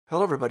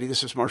Hello, everybody.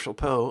 This is Marshall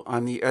Poe.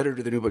 I'm the editor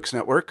of the New Books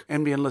Network.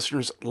 NBN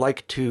listeners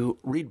like to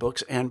read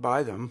books and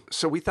buy them.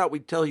 So we thought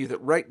we'd tell you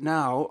that right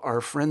now, our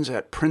friends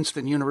at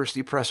Princeton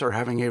University Press are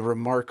having a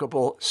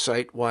remarkable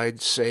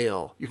site-wide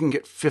sale. You can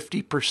get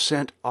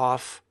 50%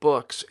 off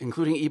books,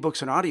 including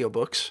ebooks and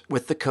audiobooks,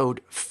 with the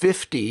code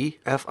 50,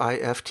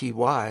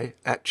 F-I-F-T-Y,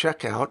 at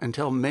checkout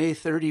until May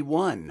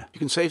 31. You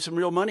can save some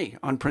real money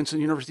on Princeton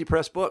University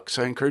Press books.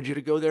 I encourage you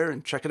to go there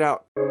and check it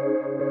out.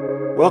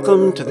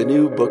 Welcome to the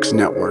New Books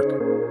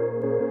Network.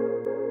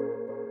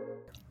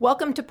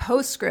 Welcome to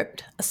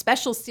Postscript, a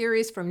special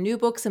series from New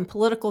Books and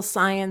Political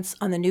Science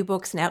on the New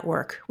Books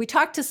Network. We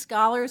talk to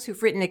scholars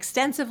who've written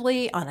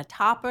extensively on a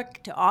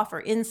topic to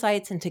offer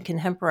insights into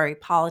contemporary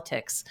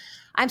politics.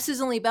 I'm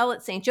Susan Lee Bell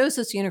at St.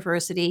 Joseph's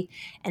University,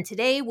 and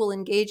today we'll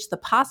engage the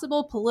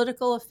possible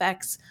political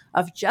effects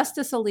of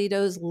Justice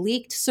Alito's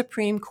leaked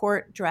Supreme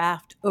Court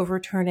draft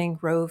overturning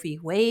Roe v.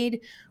 Wade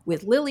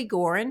with Lily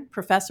Goren,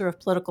 professor of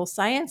political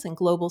science and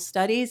global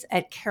studies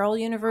at Carroll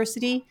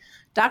University,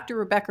 Dr.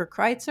 Rebecca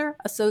Kreitzer,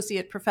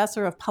 associate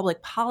professor of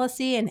public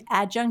policy and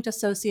adjunct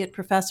associate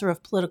professor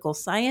of political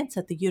science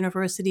at the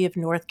University of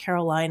North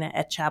Carolina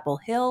at Chapel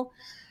Hill,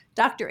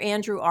 Dr.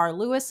 Andrew R.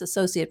 Lewis,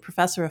 associate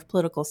professor of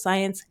political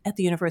science at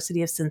the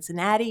University of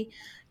Cincinnati,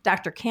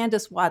 Dr.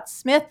 Candace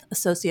Watts-Smith,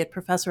 associate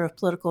professor of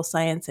political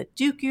science at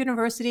Duke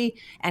University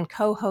and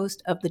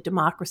co-host of the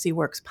Democracy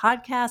Works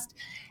podcast,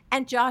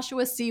 and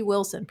Joshua C.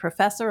 Wilson,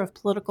 professor of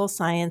political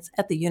science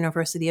at the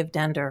University of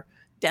Denver.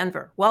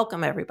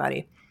 Welcome,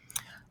 everybody.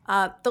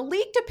 The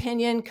leaked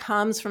opinion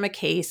comes from a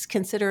case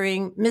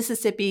considering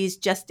Mississippi's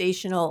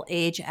Gestational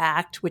Age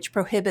Act, which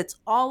prohibits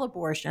all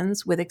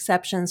abortions with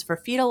exceptions for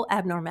fetal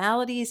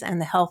abnormalities and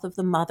the health of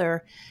the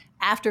mother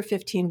after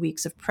 15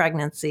 weeks of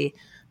pregnancy.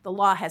 The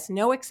law has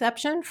no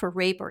exception for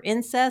rape or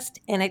incest,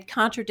 and it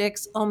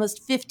contradicts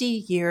almost 50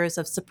 years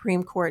of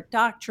Supreme Court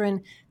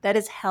doctrine that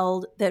has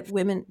held that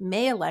women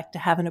may elect to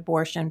have an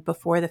abortion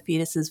before the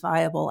fetus is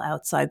viable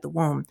outside the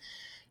womb.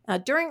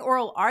 During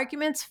oral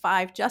arguments,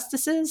 5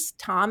 justices,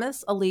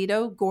 Thomas,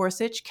 Alito,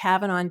 Gorsuch,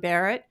 Kavanaugh, and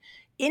Barrett,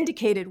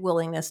 indicated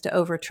willingness to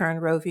overturn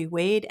Roe v.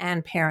 Wade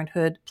and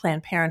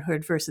Planned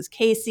Parenthood versus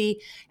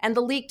Casey, and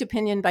the leaked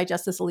opinion by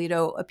Justice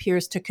Alito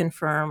appears to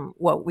confirm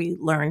what we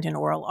learned in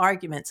oral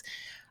arguments.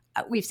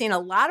 We've seen a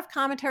lot of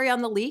commentary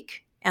on the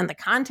leak and the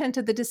content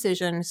of the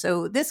decision,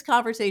 so this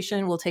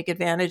conversation will take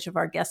advantage of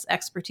our guest's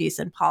expertise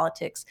in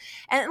politics.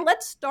 And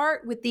let's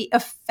start with the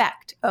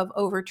effect of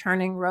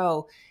overturning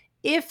Roe.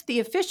 If the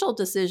official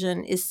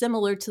decision is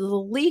similar to the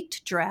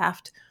leaked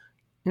draft,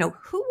 who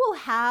will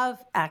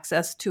have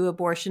access to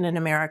abortion in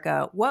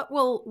America? What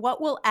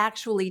will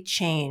actually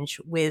change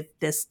with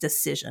this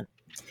decision?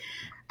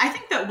 I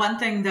think that one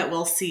thing that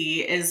we'll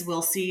see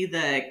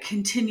the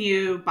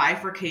continued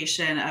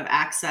bifurcation of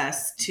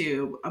access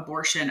to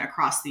abortion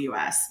across the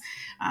U.S.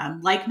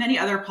 Like many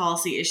other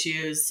policy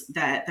issues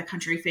that the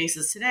country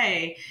faces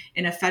today,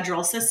 in a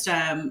federal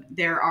system,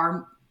 there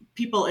are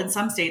people in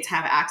some states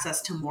have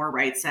access to more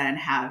rights than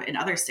have in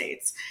other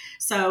states.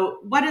 So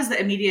what is the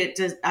immediate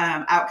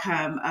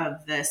outcome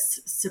of this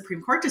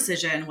Supreme Court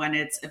decision when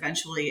it's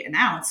eventually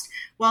announced?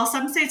 Well,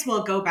 some states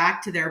will go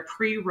back to their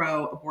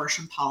pre-Roe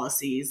abortion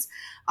policies.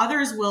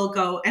 Others will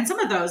go, and some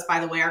of those, by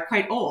the way, are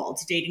quite old,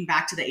 dating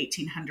back to the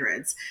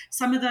 1800s.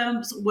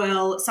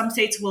 Some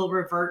states will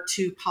revert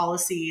to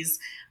policies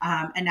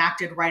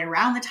enacted right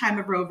around the time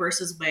of Roe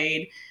versus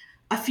Wade.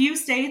 A few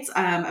states,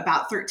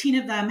 about 13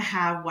 of them,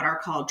 have what are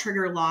called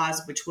trigger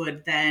laws, which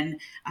would then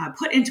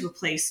put into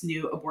place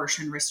new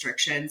abortion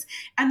restrictions.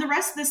 And the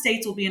rest of the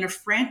states will be in a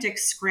frantic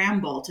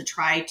scramble to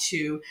try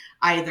to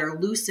either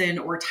loosen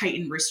or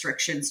tighten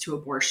restrictions to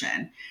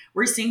abortion.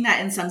 We're seeing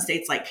that in some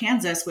states like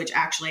Kansas, which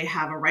actually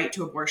have a right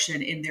to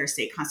abortion in their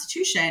state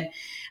constitution,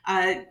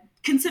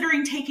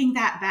 considering taking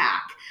that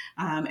back.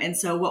 And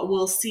so what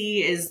we'll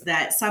see is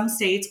that some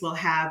states will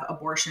have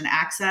abortion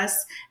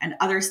access and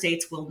other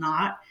states will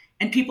not.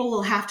 And people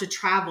will have to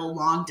travel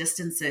long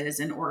distances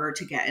in order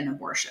to get an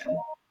abortion.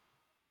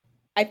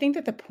 I think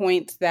that the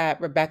points that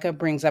Rebecca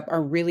brings up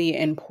are really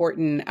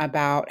important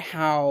about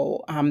how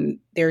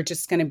there are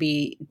just going to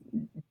be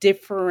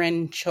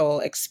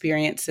differential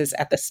experiences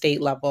at the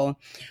state level.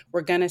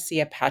 We're going to see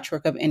a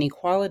patchwork of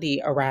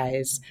inequality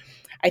arise.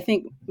 I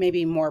think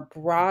maybe more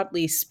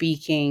broadly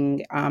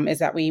speaking is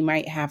that we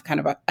might have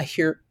kind of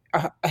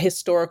a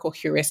historical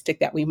heuristic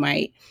that we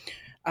might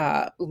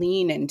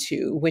lean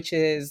into, which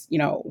is,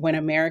 when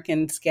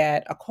Americans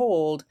get a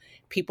cold,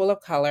 people of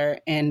color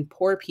and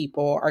poor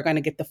people are going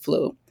to get the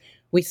flu.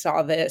 We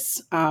saw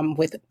this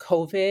with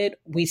COVID.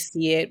 We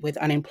see it with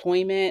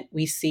unemployment.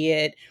 We see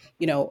it,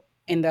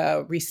 in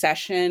the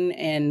recession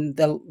and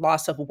the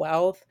loss of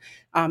wealth.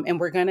 And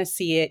we're going to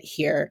see it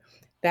here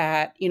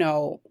that,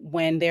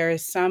 when there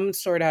is some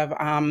sort of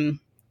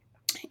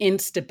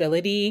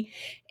instability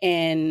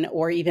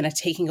or even a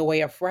taking away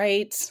of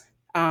rights,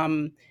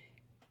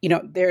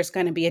 there's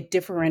going to be a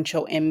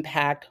differential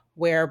impact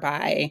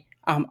whereby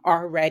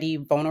already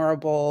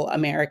vulnerable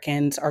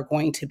Americans are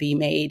going to be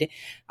made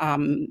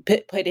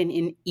put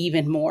in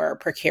even more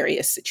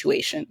precarious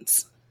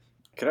situations.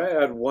 Can I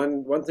add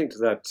one thing to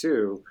that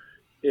too?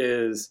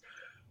 Is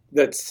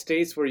that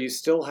states where you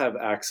still have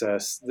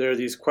access, there are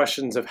these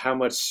questions of how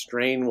much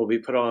strain will be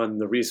put on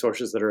the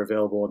resources that are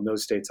available in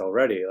those states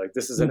already. Like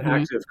this is an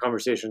active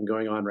conversation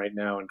going on right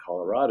now in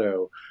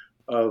Colorado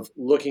of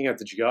looking at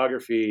the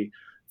geography,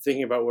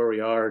 thinking about where we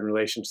are in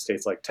relation to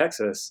states like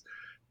Texas,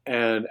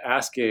 and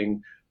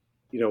asking,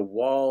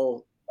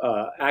 while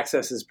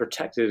access is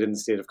protected in the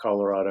state of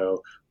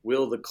Colorado,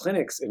 will the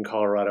clinics in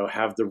Colorado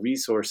have the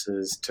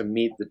resources to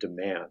meet the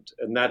demand?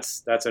 And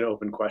that's an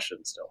open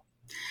question still.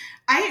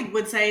 I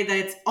would say that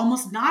it's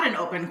almost not an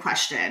open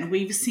question.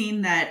 We've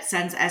seen that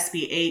since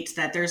SB 8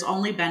 that there's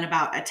only been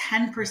about a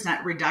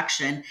 10%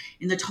 reduction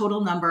in the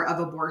total number of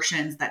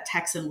abortions that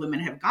Texan women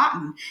have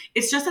gotten.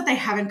 It's just that they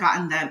haven't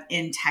gotten them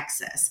in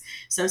Texas.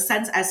 So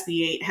since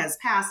SB 8 has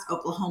passed,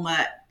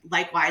 Oklahoma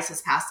likewise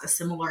has passed a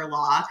similar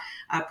law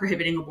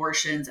prohibiting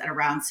abortions at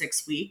around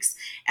 6 weeks.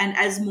 And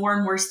as more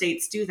and more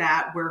states do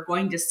that, we're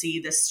going to see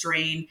this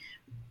strain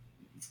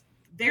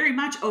very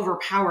much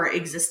overpower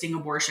existing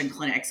abortion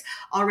clinics.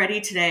 Already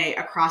today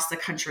across the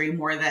country,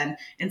 more than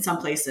in some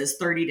places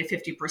 30 to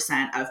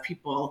 50% of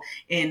people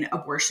in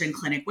abortion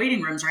clinic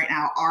waiting rooms right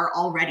now are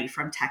already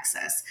from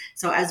Texas.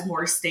 So as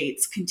more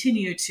states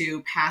continue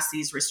to pass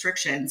these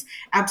restrictions,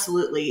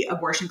 absolutely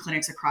abortion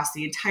clinics across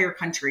the entire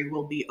country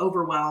will be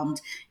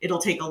overwhelmed. It'll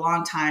take a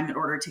long time in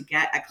order to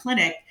get a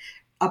clinic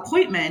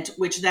appointment,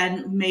 which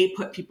then may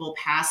put people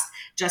past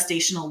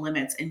gestational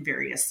limits in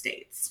various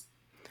states.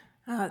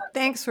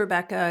 Thanks,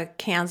 Rebecca,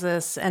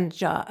 Candace, and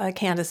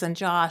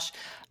Josh.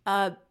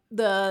 And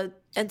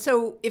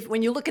so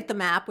when you look at the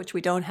map, which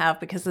we don't have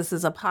because this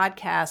is a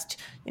podcast,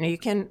 you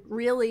can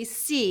really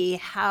see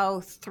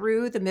how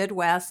through the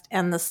Midwest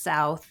and the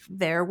South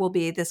there will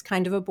be this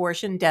kind of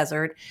abortion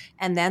desert,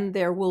 and then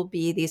there will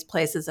be these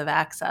places of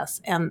access.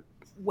 And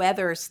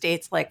whether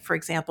states like, for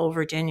example,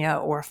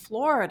 Virginia or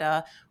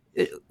Florida,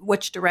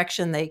 which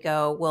direction they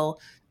go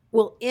will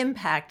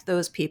impact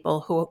those people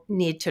who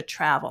need to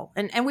travel.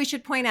 And we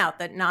should point out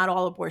that not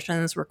all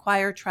abortions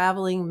require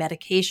traveling.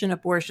 Medication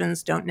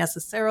abortions don't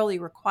necessarily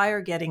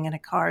require getting in a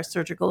car.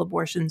 Surgical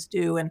abortions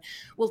do. And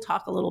we'll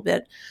talk a little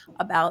bit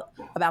about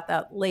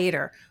that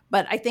later.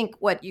 But I think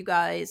what you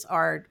guys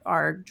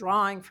are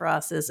drawing for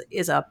us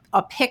is a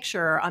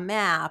picture, a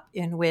map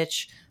in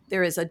which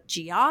there is a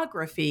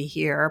geography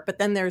here, but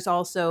then there's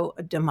also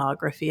a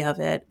demography of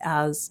it,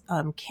 as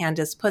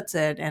Candace puts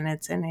it, and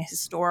it's an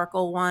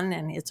historical one,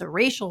 and it's a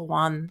racial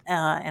one,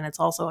 and it's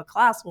also a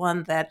class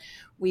one, that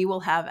we will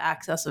have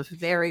access of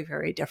very,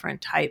 very different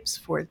types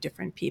for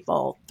different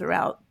people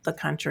throughout the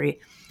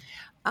country.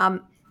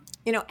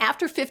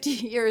 After 50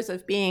 years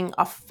of being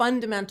a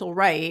fundamental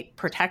right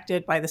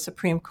protected by the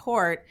Supreme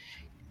Court,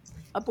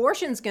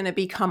 abortion is going to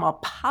become a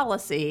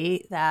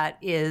policy that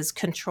is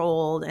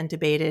controlled and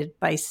debated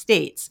by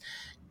states.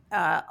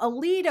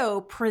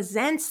 Alito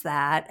presents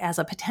that as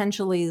a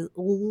potentially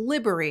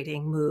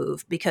liberating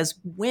move because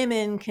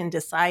women can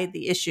decide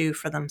the issue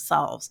for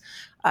themselves.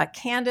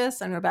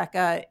 Candace and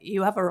Rebecca,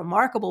 you have a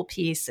remarkable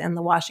piece in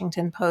the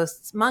Washington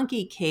Post's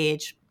Monkey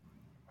Cage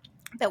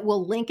that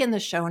we'll link in the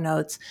show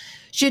notes.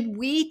 Should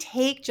we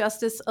take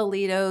Justice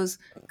Alito's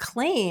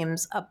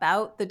claims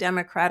about the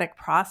democratic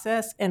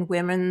process and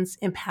women's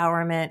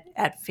empowerment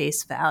at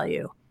face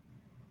value?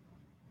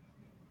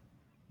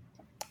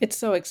 It's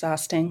so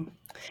exhausting.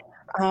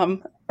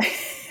 The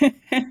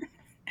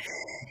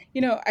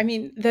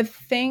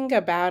thing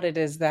about it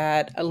is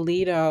that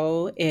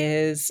Alito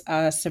is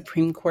a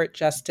Supreme Court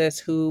justice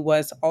who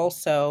was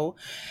also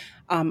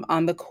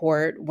on the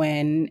court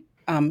when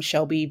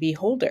Shelby v.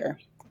 Holder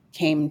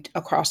came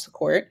across the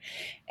court.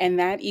 And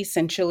that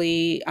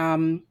essentially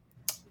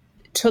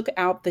took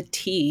out the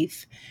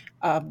teeth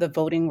of the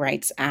Voting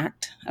Rights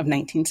Act of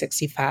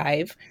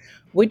 1965,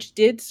 which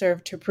did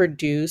serve to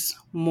produce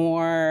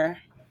more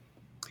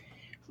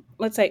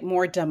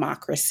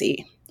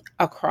democracy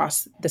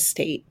across the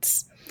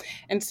states.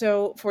 And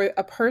so for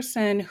a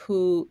person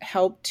who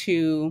helped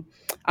to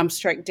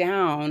strike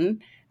down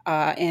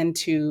and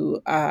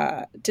to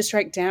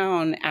strike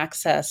down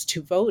access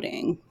to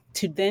voting,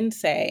 to then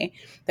say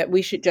that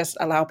we should just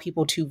allow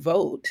people to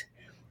vote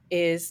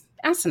is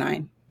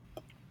asinine.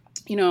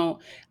 In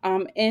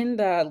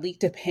the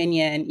leaked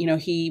opinion,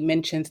 he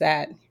mentions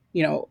that,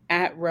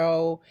 at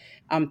Roe,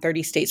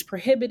 30 states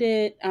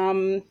prohibited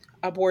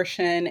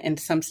abortion and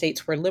some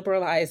states were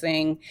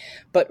liberalizing,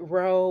 but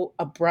Roe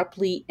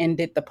abruptly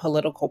ended the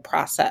political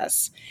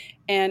process.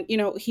 And,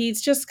 he's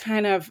just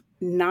kind of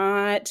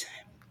not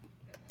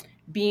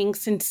being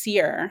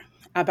sincere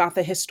about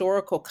the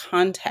historical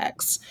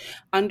context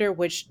under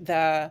which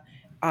the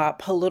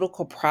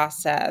political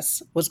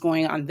process was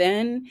going on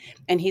then,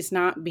 and he's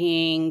not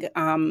being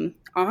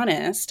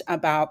honest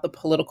about the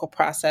political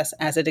process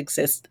as it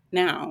exists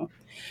now.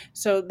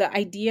 So the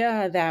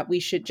idea that we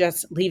should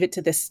just leave it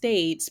to the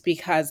states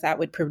because that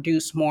would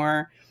produce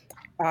more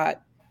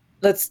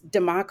let's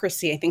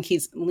democracy. I think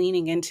he's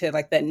leaning into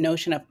like that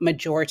notion of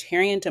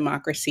majoritarian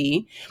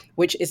democracy,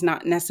 which is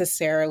not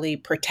necessarily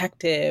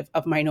protective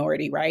of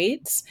minority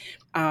rights.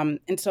 And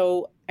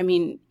so, I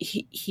mean,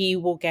 he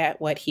will get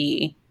what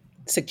he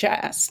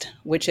suggests,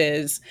 which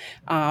is,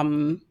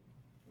 no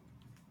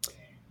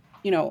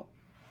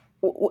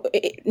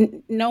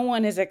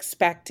one is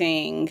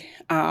expecting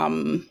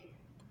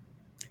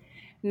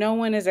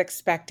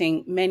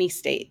many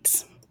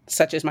states,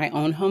 such as my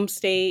own home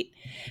state,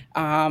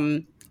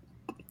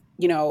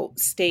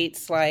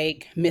 states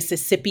like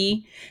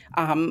Mississippi,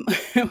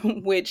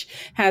 which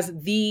has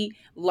the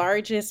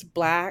largest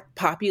Black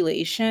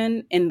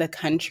population in the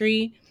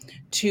country,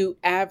 to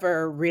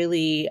ever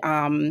really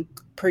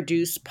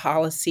produce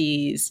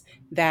policies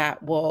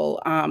that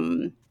will,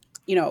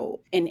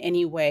 in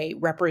any way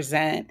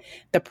represent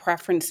the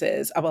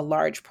preferences of a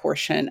large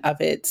portion of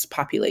its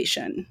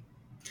population.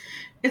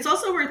 It's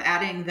also worth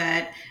adding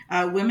that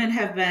women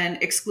have been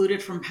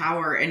excluded from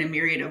power in a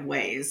myriad of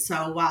ways.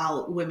 So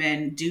while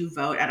women do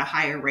vote at a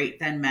higher rate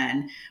than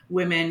men,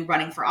 women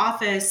running for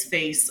office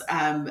face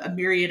a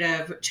myriad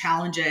of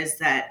challenges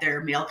that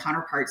their male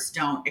counterparts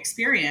don't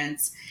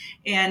experience.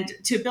 And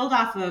to build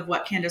off of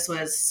what Candace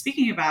was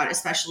speaking about,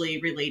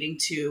 especially relating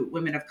to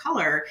women of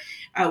color,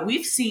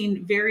 we've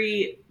seen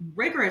very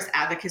rigorous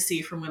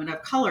advocacy from women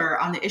of color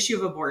on the issue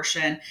of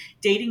abortion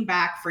dating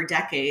back for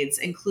decades,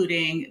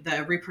 including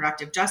the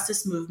reproductive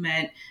justice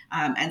movement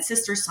and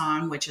Sister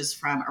Song, which is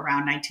from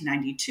around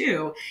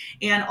 1992.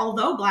 And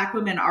although Black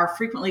women are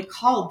frequently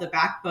called the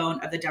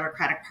backbone of the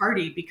Democratic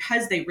Party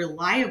because they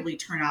reliably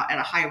turn out at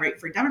a high rate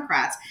for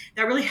Democrats,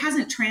 that really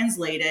hasn't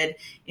translated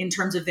in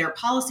terms of their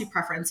policy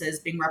preferences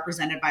being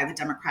represented by the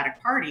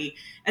Democratic Party,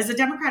 as the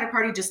Democratic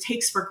Party just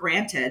takes for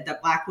granted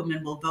that Black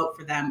women will vote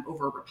for them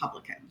over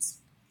Republicans.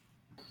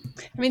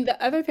 I mean, the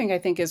other thing I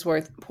think is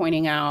worth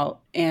pointing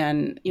out,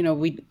 and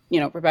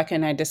Rebecca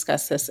and I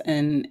discussed this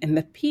in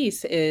the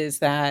piece, is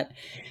that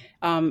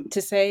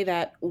to say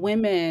that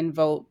women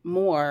vote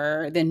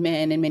more than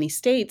men in many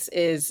states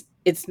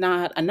it's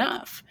not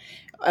enough.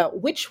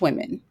 Which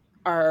women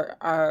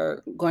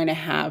are going to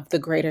have the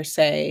greater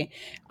say?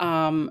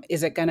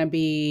 Is it going to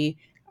be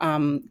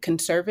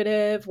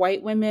conservative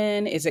white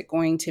women? Is it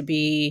going to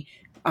be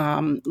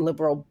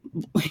liberal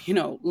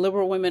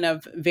women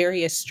of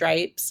various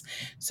stripes?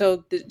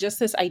 So just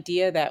this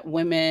idea that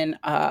women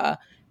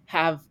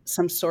have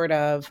some sort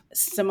of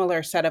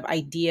similar set of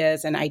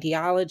ideas and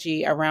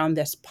ideology around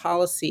this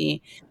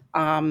policy,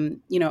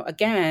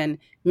 again,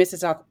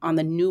 misses out on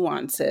the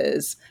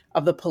nuances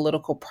of the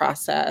political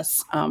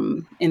process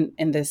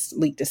in this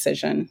leak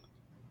decision.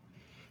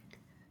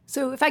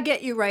 So if I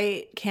get you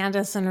right,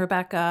 Candace and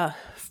Rebecca,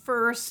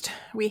 first,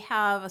 we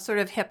have a sort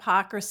of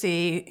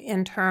hypocrisy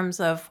in terms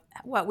of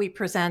what we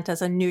present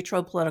as a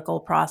neutral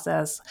political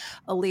process.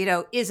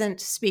 Alito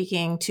isn't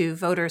speaking to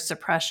voter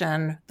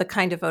suppression, the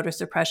kind of voter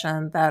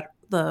suppression that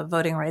the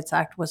Voting Rights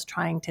Act was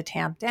trying to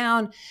tamp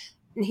down.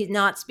 He's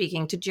not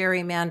speaking to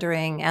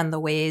gerrymandering and the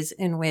ways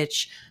in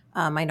which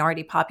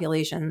minority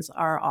populations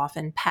are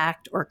often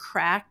packed or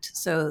cracked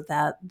so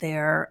that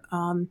their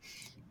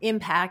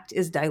impact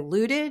is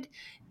diluted.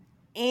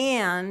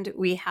 And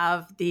we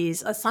have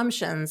these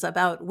assumptions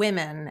about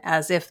women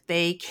as if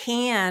they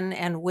can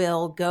and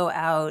will go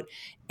out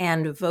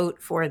and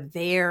vote for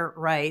their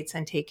rights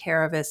and take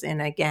care of us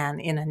in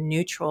a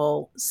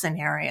neutral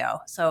scenario.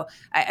 So,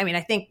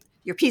 I think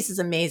your piece is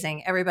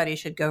amazing. Everybody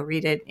should go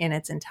read it in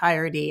its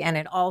entirety. And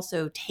it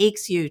also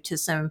takes you to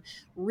some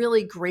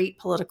really great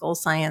political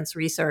science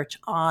research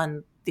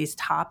on these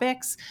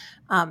topics.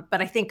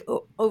 But I think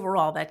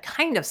overall that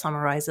kind of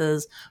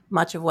summarizes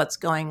much of what's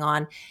going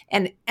on.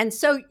 And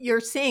so you're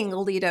saying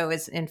Alito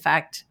is, in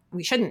fact,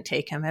 we shouldn't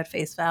take him at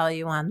face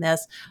value on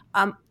this.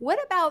 What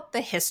about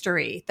the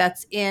history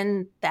that's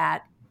in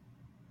that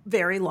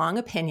very long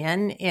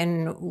opinion,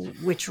 in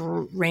which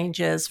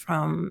ranges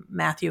from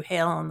Matthew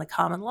Hale and the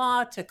common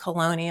law to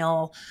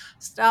colonial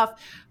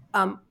stuff?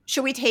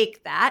 Should we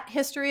take that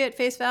history at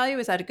face value?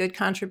 Is that a good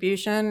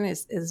contribution?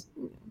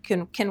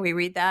 Can we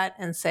read that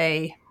and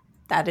say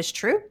that is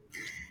true?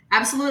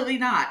 Absolutely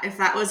not. If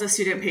that was a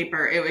student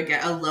paper, it would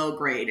get a low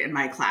grade in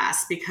my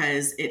class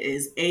because it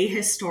is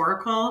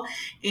ahistorical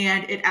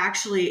and it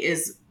actually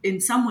is in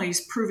some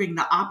ways proving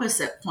the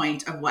opposite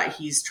point of what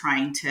he's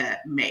trying to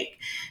make.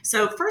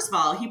 So first of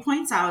all, he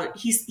points out,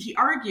 he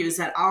argues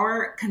that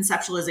our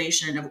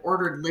conceptualization of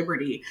ordered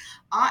liberty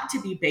ought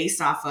to be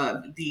based off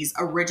of these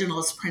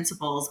originalist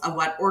principles of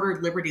what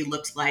ordered liberty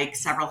looked like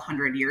several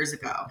hundred years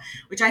ago,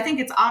 which I think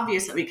it's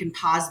obvious that we can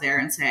pause there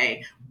and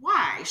say,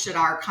 why should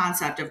our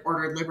concept of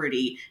ordered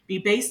liberty be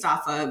based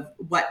off of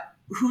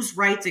whose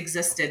rights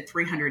existed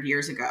 300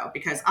 years ago?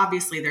 Because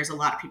obviously there's a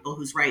lot of people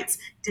whose rights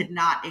did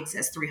not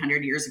exist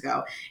 300 years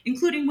ago,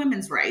 including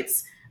women's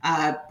rights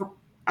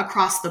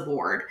across the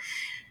board.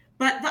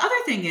 But the other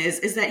thing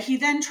is that he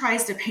then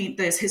tries to paint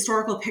this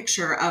historical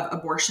picture of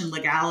abortion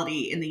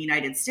legality in the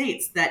United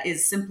States that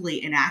is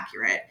simply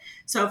inaccurate.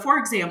 So, for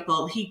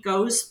example, he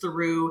goes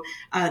through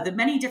the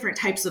many different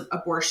types of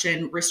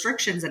abortion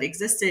restrictions that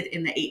existed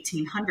in the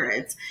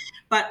 1800s.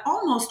 But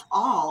almost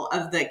all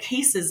of the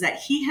cases that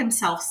he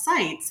himself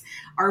cites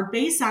are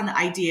based on the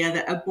idea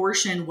that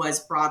abortion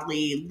was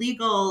broadly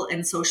legal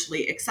and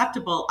socially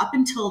acceptable up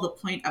until the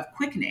point of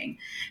quickening.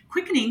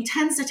 Quickening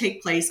tends to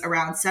take place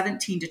around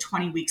 17 to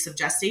 20 weeks of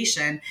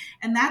gestation,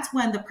 and that's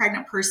when the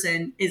pregnant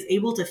person is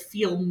able to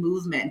feel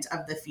movement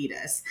of the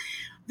fetus.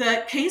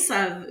 The case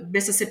of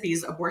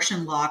Mississippi's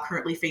abortion law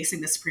currently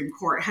facing the Supreme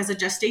Court has a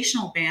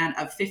gestational ban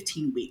of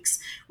 15 weeks,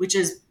 which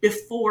is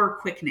before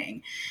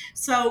quickening.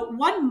 So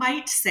one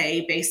might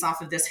say, based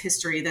off of this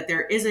history, that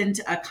there isn't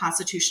a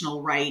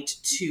constitutional right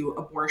to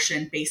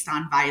abortion based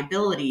on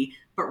viability,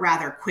 but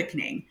rather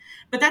quickening.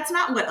 But that's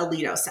not what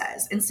Alito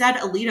says. Instead,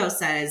 Alito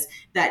says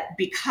that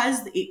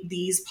because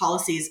these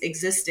policies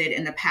existed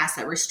in the past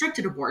that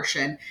restricted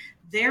abortion,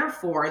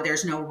 therefore,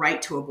 there's no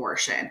right to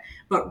abortion.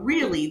 But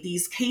really,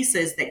 these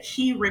cases that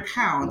he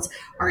recounts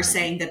are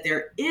saying that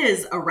there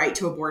is a right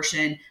to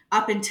abortion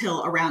up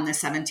until around the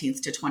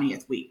 17th to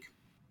 20th week.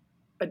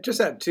 I'd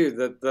just add, too,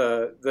 that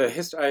the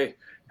history, I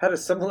had a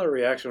similar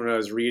reaction when I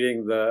was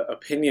reading the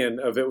opinion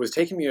of it. Was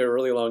taking me a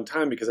really long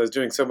time because I was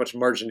doing so much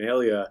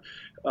marginalia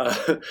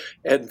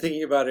and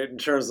thinking about it in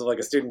terms of like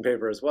a student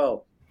paper as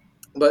well.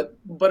 But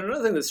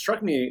another thing that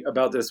struck me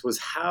about this was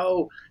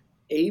how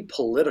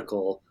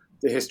apolitical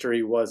the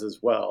history was as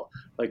well,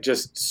 like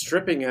just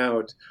stripping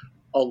out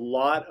a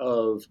lot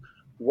of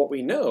what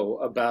we know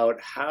about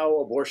how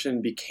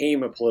abortion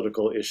became a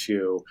political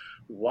issue,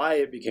 why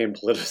it became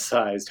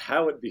politicized,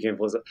 how it became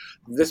politicized.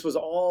 This was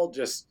all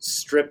just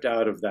stripped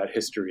out of that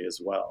history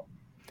as well.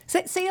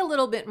 Say a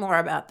little bit more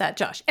about that,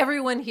 Josh.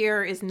 Everyone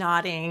here is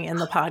nodding in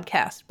the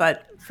podcast,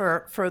 but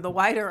for the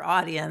wider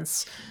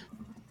audience.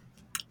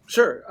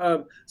 Sure.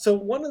 So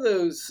one of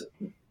those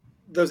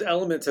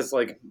elements that's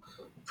like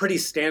pretty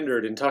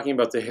standard in talking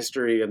about the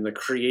history and the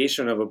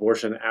creation of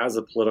abortion as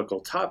a political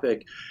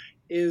topic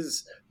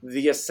is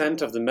the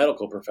ascent of the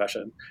medical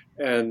profession.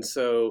 And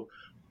so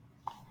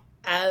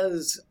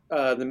as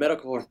the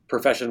medical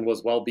profession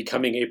was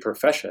becoming a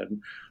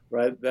profession,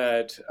 right,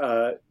 that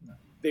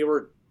they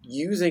were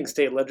using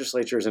state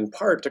legislatures in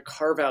part to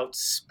carve out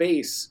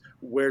space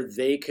where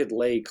they could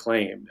lay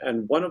claim.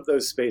 And one of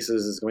those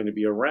spaces is going to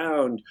be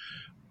around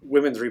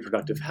women's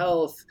reproductive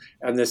health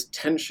and this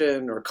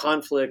tension or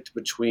conflict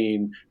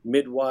between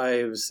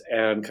midwives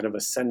and kind of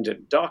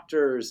ascendant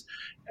doctors.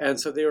 And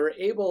so they were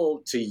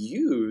able to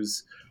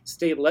use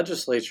state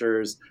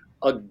legislatures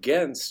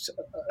against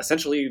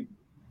essentially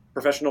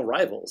professional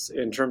rivals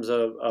in terms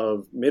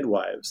of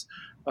midwives.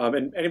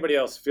 And anybody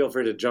else, feel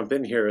free to jump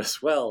in here as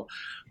well.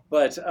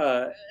 But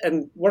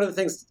and one of the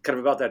things kind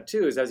of about that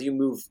too is as you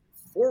move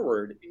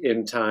forward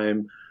in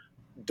time,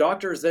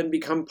 doctors then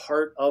become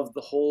part of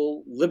the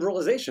whole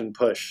liberalization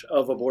push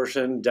of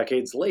abortion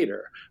decades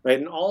later, right?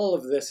 And all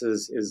of this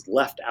is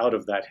left out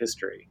of that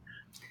history.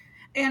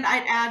 And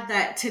I'd add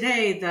that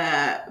today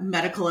the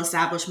medical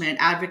establishment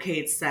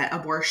advocates that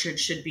abortion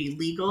should be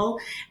legal.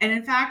 And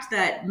in fact,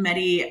 that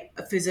many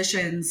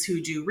physicians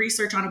who do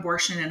research on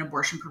abortion and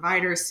abortion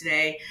providers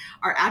today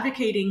are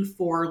advocating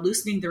for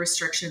loosening the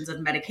restrictions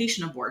of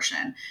medication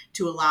abortion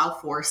to allow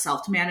for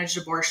self-managed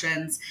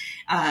abortions.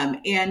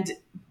 And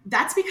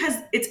that's because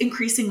it's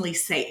increasingly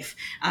safe.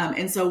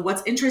 And so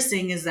what's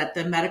interesting is that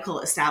the medical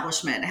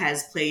establishment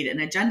has played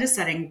an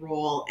agenda-setting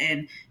role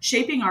in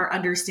shaping our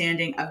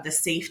understanding of the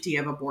safety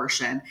of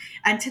abortion.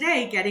 And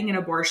today, getting an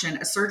abortion,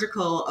 a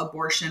surgical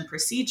abortion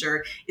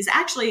procedure,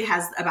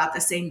 has about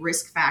the same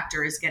risk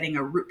factor as getting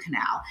a root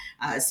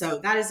canal. So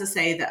that is to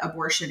say that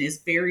abortion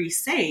is very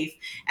safe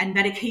and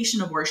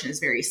medication abortion is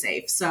very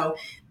safe. So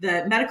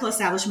the medical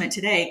establishment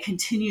today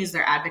continues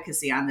their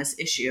advocacy on this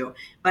issue,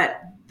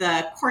 but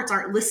the courts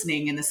aren't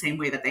listening in the same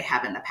way that they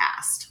have in the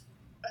past.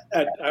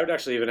 I would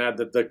actually even add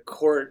that the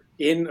court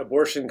in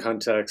abortion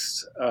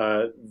context,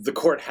 the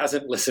court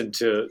hasn't listened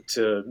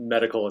to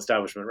medical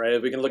establishment,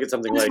 right? We can look at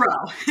something like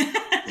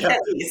at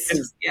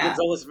least.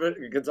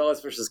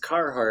 Gonzalez versus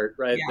Carhart,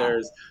 right? Yeah.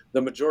 There's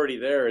the majority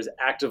there is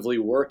actively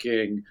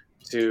working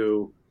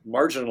to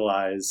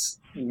marginalize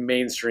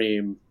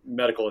mainstream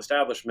medical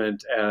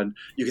establishment, and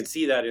you can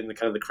see that in the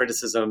kind of the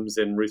criticisms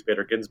in Ruth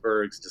Bader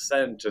Ginsburg's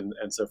dissent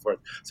and so forth.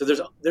 So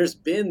there's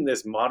been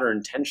this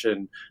modern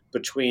tension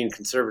between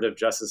conservative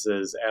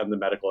justices and the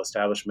medical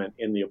establishment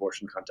in the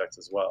abortion context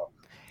as well.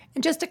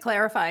 And just to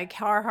clarify,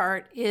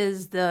 Carhart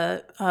is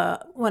the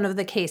one of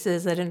the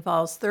cases that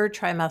involves third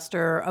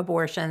trimester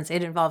abortions.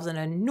 It involves an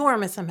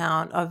enormous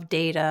amount of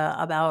data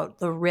about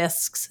the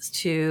risks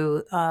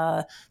to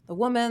the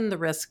woman, the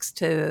risks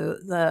to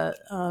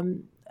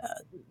the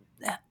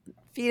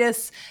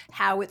fetus,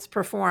 how it's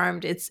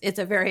performed. It's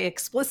a very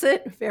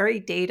explicit, very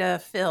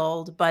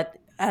data-filled, but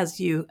as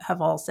you have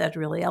all said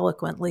really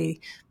eloquently,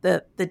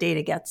 the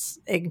data gets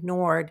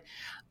ignored.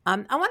 I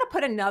want to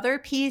put another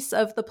piece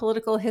of the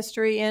political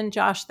history in.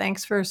 Josh,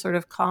 thanks for sort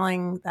of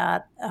calling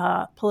that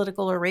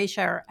political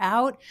erasure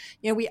out.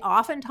 You know, we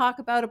often talk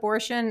about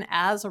abortion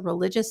as a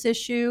religious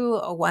issue,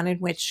 one in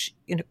which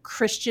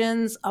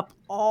Christians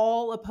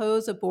all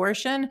oppose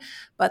abortion,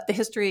 but the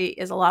history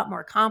is a lot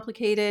more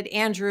complicated.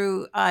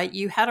 Andrew,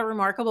 you had a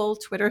remarkable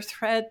Twitter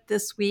thread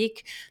this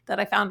week that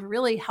I found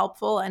really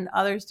helpful, and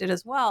others did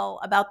as well,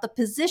 about the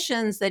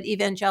positions that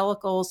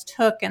evangelicals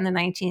took in the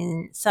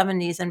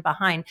 1970s and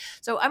behind.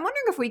 So I'm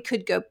wondering if we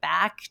could go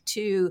back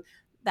to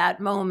that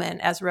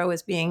moment as Roe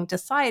is being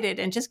decided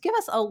and just give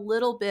us a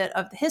little bit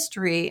of the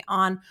history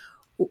on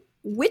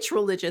which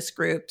religious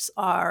groups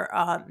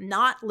are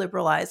not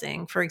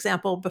liberalizing. For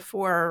example,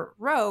 before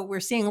Roe,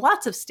 we're seeing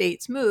lots of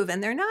states move,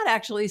 and they're not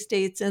actually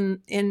states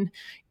in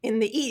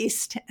the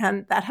East,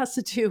 and that has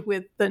to do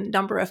with the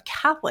number of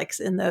Catholics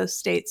in those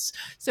states.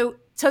 So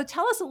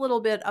tell us a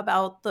little bit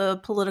about the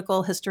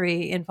political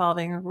history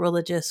involving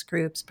religious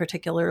groups,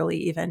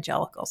 particularly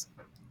evangelicals.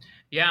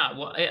 Yeah,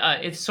 well,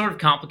 it's sort of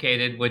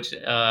complicated, which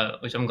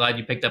I'm glad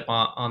you picked up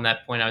on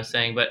that point I was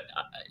saying. But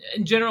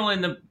in general,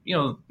 in the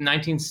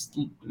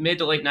mid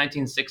to late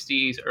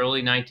 1960s,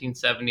 early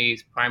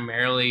 1970s,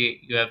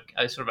 primarily you have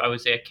I would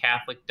say a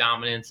Catholic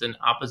dominance and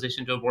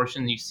opposition to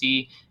abortion. You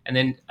see, and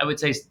then I would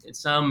say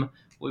some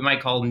we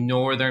might call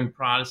Northern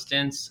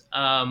Protestants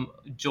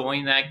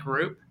join that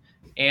group,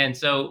 and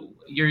so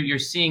you're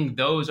seeing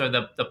those are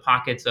the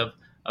pockets of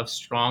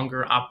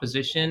stronger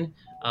opposition.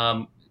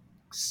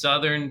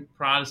 Southern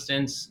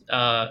Protestants,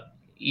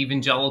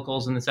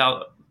 evangelicals in the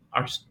South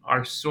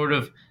are sort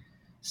of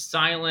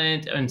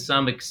silent and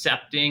some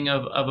accepting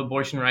of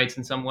abortion rights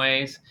in some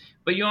ways.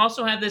 But you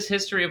also have this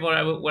history of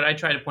what I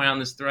try to point out in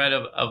this thread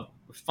of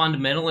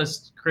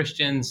fundamentalist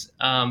Christians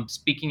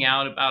speaking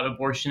out about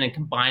abortion and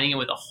combining it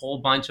with a whole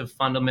bunch of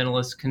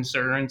fundamentalist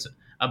concerns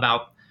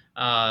about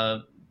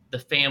the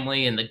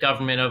family and the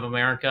government of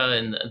America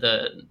and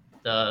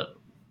the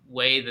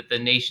way that the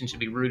nation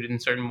should be rooted in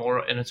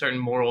a certain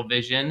moral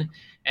vision.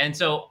 And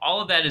so all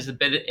of that is a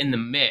bit in the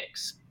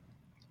mix.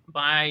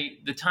 By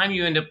the time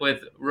you end up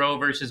with Roe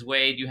versus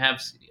Wade, you have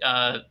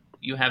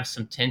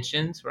some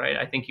tensions, right?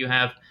 I think you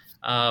have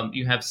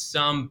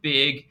some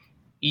big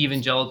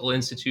evangelical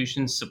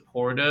institutions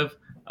supportive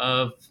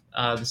of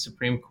the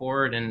Supreme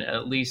Court and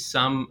at least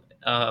some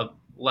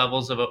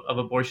levels of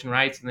abortion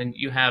rights, and then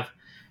you have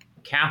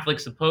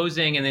Catholics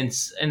opposing, and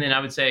then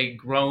I would say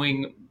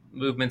growing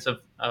movements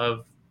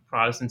of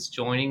Protestants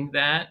joining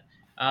that.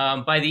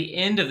 By the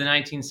end of the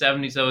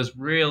 1970s, though, is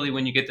really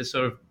when you get this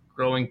sort of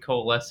growing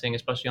coalescing,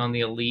 especially on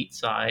the elite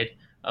side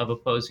of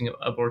opposing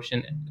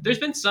abortion. There's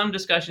been some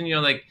discussion,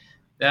 like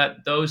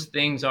that those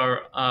things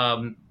are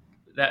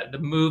that the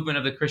movement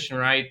of the Christian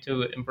right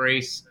to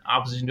embrace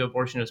opposition to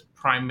abortion is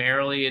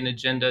primarily an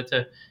agenda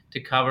to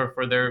cover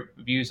for their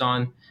views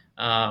on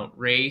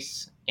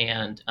race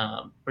and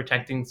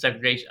protecting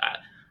segregation.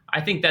 I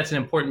think that's an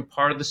important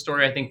part of the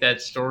story. I think that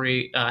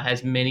story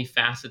has many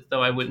facets,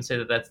 though I wouldn't say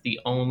that that's the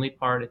only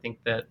part. I think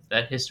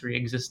that history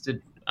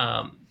existed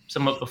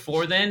somewhat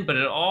before then, but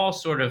it all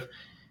sort of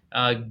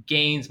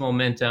gains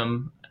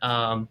momentum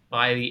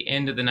by the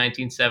end of the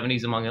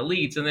 1970s among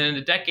elites. And then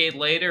a decade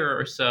later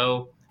or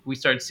so, we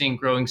start seeing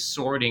growing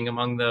sorting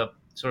among the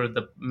sort of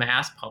the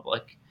mass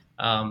public.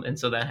 And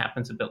so that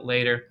happens a bit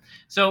later.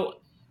 So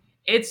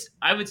it's,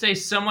 I would say,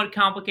 somewhat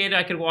complicated.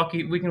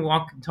 We can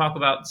talk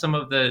about some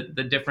of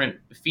the different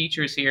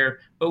features here,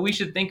 but we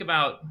should think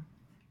about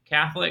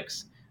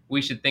Catholics.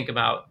 We should think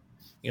about,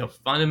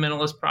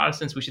 fundamentalist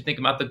Protestants. We should think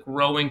about the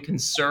growing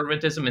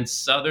conservatism and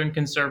Southern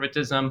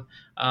conservatism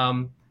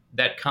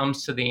that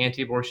comes to the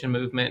anti-abortion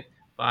movement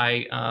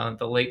by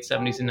the late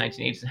 70s and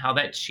 1980s, and how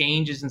that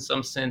changes in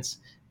some sense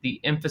the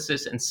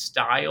emphasis and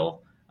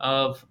style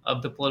of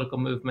the political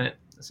movement.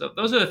 So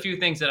those are the few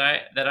things that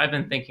I've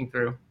been thinking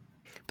through.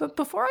 But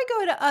before I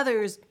go to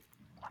others,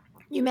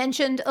 you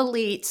mentioned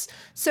elites.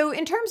 So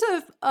in terms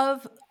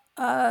of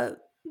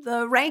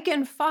the rank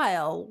and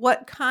file,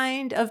 what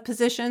kind of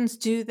positions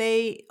do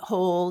they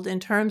hold in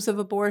terms of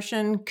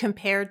abortion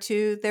compared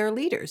to their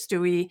leaders?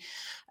 Do we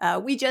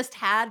just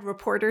had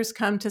reporters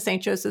come to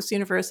St. Joseph's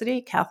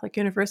University, Catholic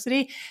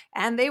University,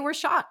 and they were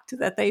shocked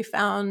that they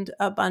found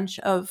a bunch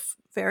of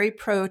very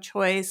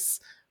pro-choice,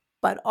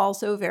 but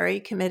also very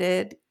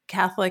committed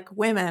Catholic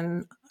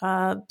women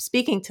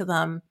speaking to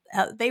them.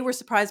 They were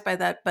surprised by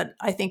that, but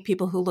I think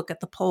people who look at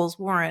the polls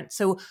weren't.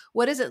 So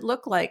what does it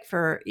look like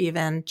for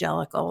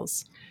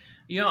evangelicals?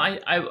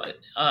 I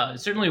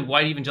certainly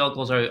white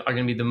evangelicals are going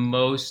to be the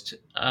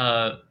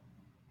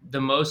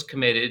most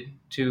committed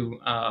to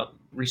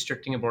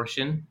restricting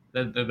abortion,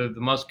 the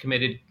most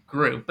committed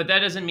group. But that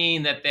doesn't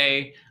mean that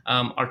they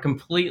are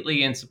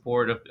completely in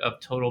support of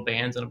total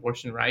bans on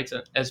abortion rights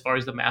as far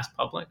as the mass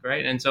public,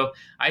 right? And so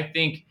I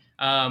think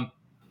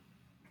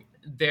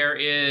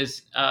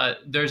there's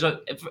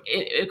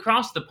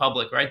across the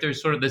public, right?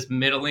 There's sort of this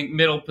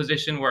middle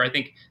position where I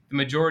think the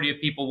majority of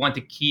people want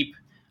to keep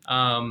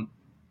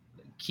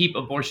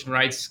abortion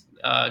rights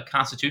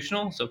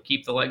constitutional, so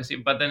keep the legacy,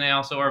 but then they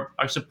also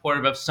are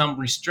supportive of some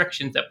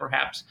restrictions that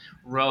perhaps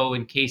Roe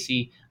and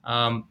Casey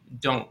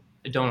don't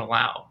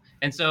allow.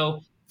 And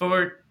so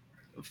for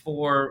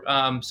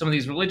some of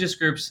these religious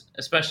groups,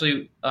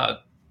 especially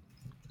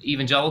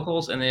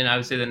evangelicals, and then I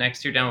would say the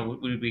next tier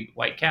down would be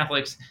white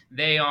Catholics.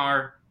 They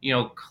are,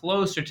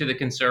 closer to the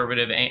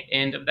conservative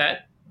end of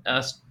that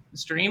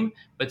stream,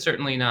 but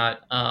certainly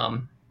not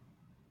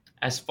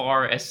as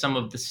far as some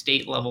of the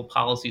state level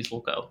policies will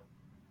go.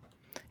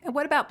 And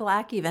what about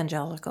Black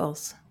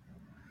evangelicals?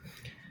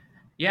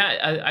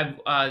 Yeah,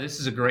 this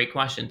is a great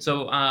question.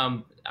 So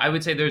I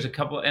would say there's a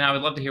couple, and I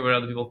would love to hear what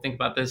other people think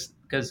about this,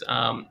 because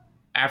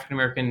African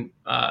American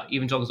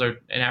evangelicals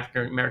and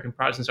African American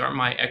Protestants aren't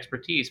my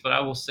expertise, but I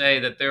will say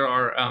that there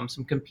are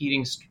some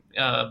competing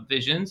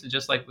visions,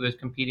 just like there's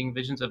competing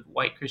visions of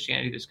white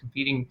Christianity. There's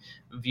competing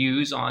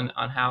views on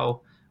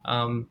how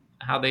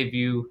they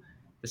view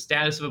the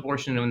status of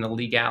abortion and the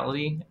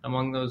legality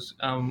among those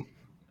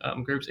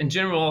groups. In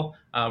general,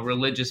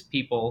 religious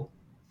people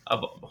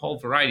of a whole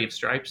variety of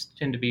stripes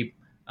tend to be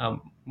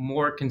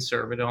more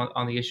conservative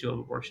on the issue of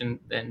abortion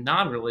than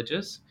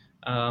non-religious.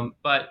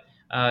 But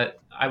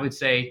I would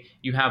say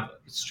you have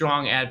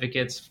strong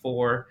advocates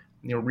for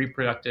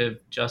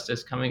reproductive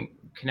justice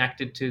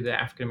connected to the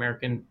African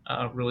American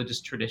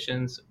religious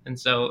traditions, and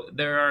so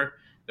there are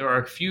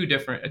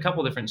a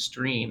couple different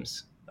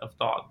streams of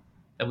thought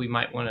that we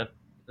might want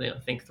to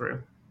think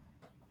through.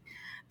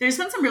 There's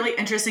been some really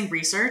interesting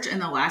research in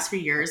the last few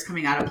years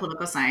coming out of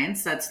political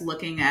science that's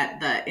looking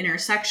at the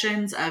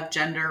intersections of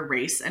gender,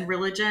 race, and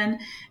religion,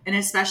 and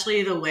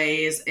especially the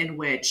ways in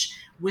which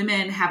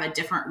women have a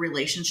different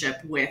relationship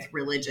with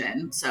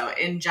religion. So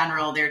in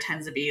general, there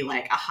tends to be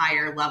like a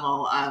higher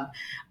level of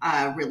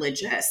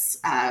religious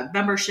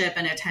membership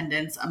and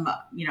attendance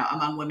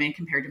among women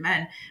compared to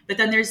men. But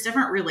then there's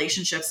different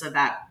relationships of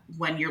that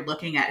when you're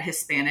looking at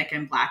Hispanic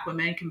and Black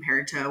women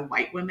compared to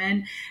white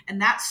women. And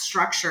that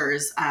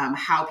structures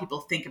how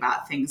people think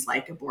about things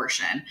like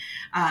abortion.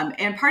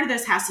 And part of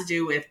this has to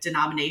do with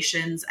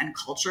denominations and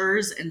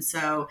cultures. And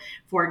so,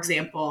 for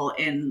example,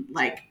 in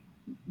like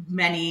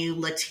many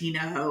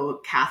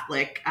Latino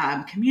Catholic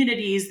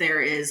communities,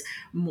 there is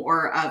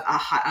more of a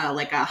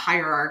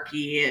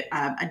hierarchy,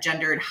 a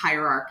gendered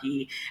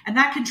hierarchy, and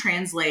that can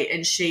translate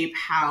and shape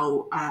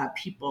how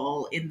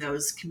people in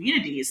those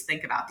communities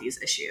think about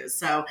these issues.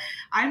 So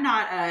I'm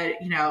not,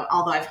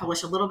 although I've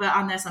published a little bit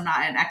on this, I'm not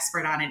an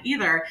expert on it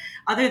either,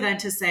 other than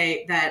to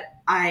say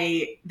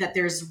that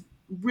there's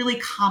really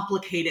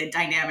complicated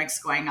dynamics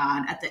going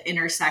on at the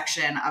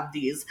intersection of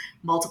these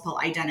multiple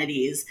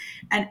identities.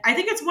 And I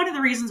think it's one of the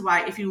reasons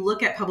why, if you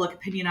look at public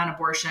opinion on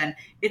abortion,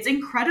 it's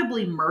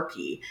incredibly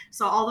murky.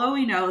 So although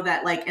we know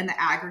that like in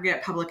the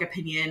aggregate, public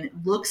opinion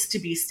looks to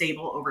be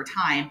stable over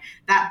time,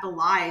 that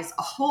belies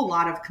a whole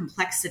lot of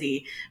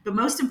complexity. But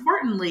most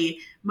importantly,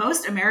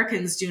 most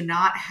Americans do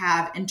not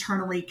have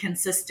internally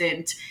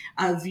consistent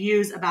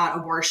views about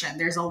abortion.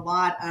 There's a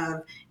lot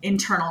of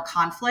internal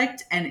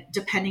conflict, and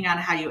depending on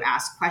how you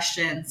ask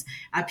questions,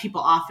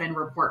 people often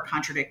report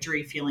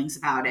contradictory feelings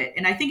about it.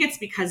 And I think it's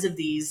because of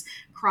these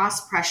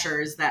cross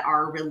pressures that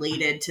are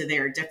related to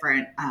their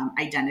different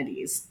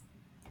identities.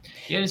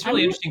 Yeah, and it's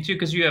really interesting too,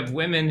 because you have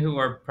women who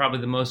are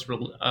probably the most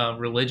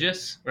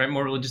religious, right?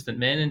 More religious than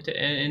men,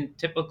 and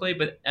typically,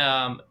 but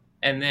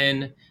and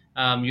then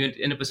you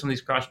end up with some of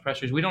these cross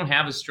pressures. We don't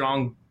have a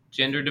strong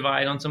gender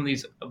divide on some of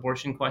these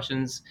abortion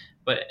questions,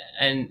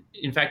 and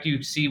in fact,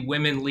 you see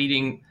women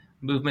leading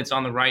movements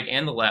on the right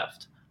and the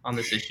left on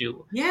this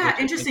issue. Yeah,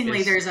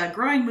 interestingly, there's a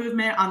growing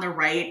movement on the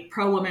right,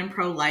 pro-woman,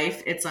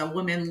 pro-life. It's a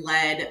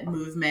women-led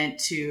movement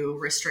to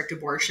restrict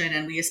abortion,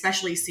 and we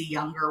especially see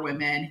younger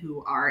women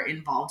who are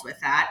involved with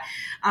that.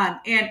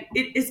 And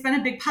it's been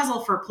a big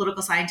puzzle for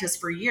political scientists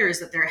for years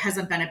that there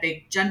hasn't been a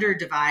big gender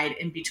divide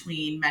in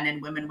between men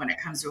and women when it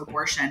comes to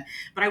abortion.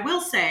 But I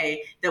will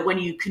say that when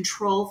you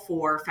control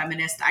for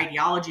feminist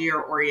ideology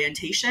or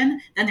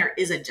orientation, then there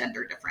is a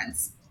gender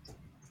difference.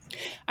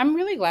 I'm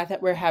really glad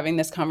that we're having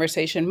this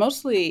conversation,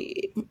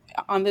 mostly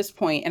on this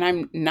point, and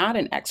I'm not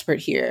an expert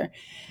here,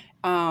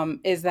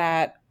 is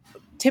that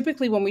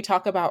typically when we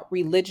talk about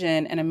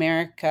religion in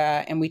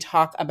America and we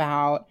talk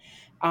about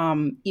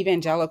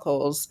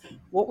evangelicals,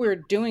 what we're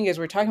doing is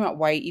we're talking about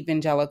white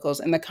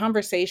evangelicals, and the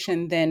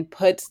conversation then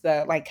puts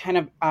the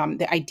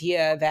the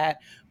idea that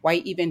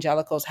white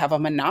evangelicals have a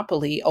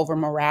monopoly over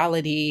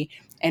morality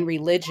and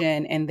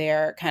religion and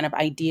their kind of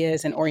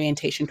ideas and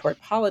orientation toward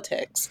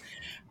politics.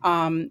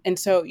 And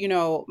so,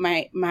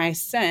 my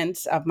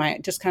sense of my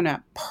just kind of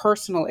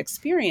personal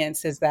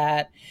experience is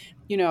that,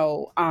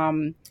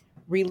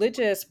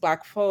 religious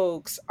Black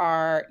folks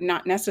are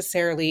not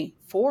necessarily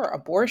for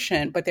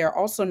abortion, but they're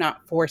also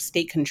not for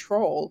state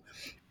control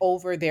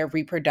over their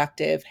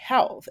reproductive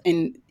health.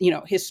 And,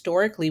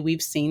 historically,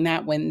 we've seen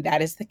that when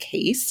that is the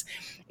case,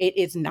 it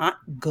is not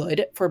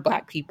good for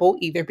Black people,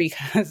 either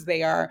because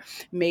they are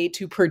made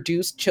to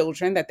produce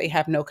children that they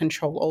have no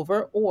control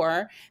over,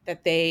 or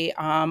that they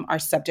are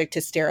subject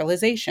to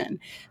sterilization.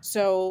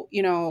 So,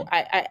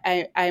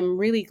 I'm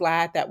really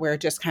glad that we're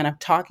just kind of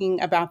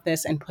talking about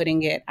this and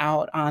putting it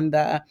out on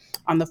the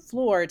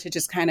floor to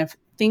just kind of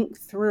think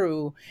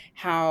through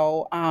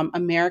how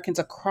Americans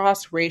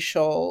across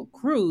racial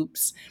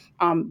groups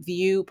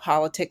view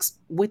politics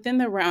within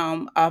the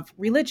realm of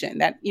religion.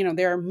 That,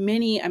 there are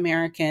many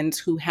Americans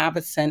who have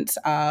a sense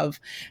of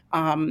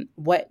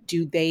what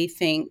do they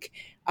think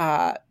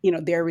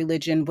their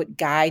religion would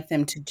guide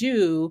them to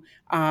do.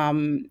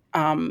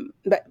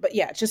 But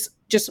yeah,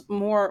 just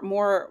more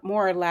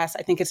or less,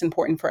 I think it's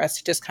important for us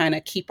to just kind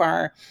of keep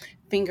our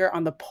finger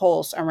on the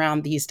pulse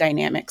around these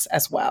dynamics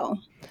as well.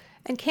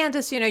 And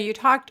Candace, you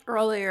talked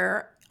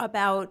earlier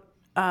about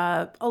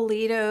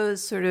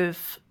Alito's sort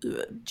of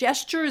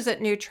gestures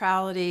at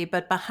neutrality,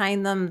 but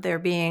behind them there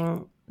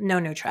being no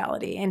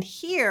neutrality. And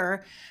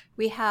here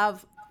we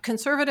have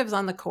conservatives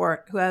on the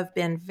court who have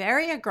been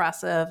very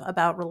aggressive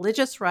about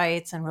religious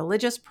rights and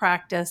religious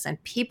practice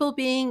and people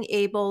being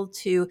able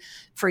to,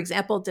 for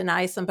example,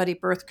 deny somebody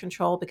birth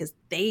control because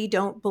they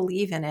don't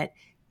believe in it.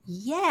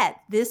 Yet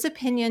this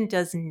opinion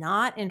does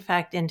not, in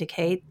fact,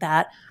 indicate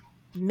that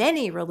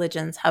many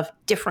religions have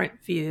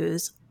different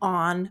views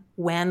on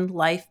when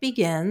life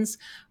begins.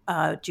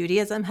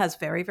 Judaism has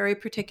very, very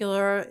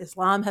particular,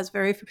 Islam has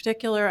very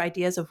particular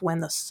ideas of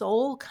when the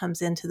soul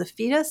comes into the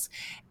fetus.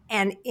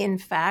 And in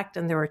fact,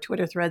 and there were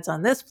Twitter threads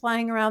on this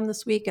flying around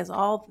this week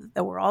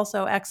that were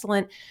also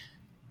excellent,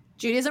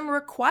 Judaism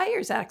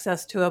requires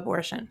access to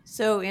abortion.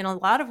 So in a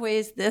lot of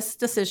ways, this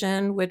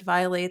decision would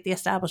violate the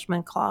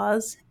Establishment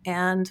Clause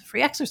and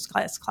Free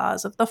Exercise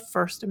Clause of the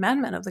First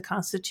Amendment of the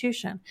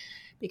Constitution,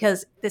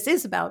 because this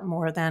is about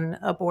more than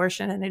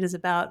abortion, and it is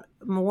about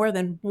more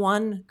than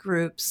one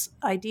group's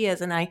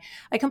ideas. And I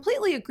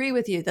completely agree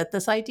with you that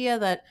this idea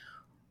that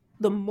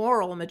the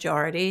moral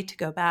majority, to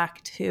go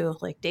back to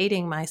like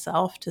dating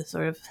myself to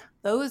sort of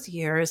those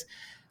years,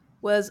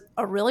 was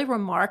a really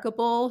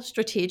remarkable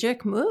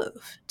strategic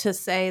move to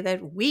say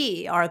that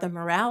we are the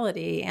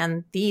morality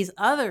and these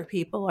other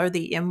people are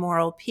the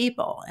immoral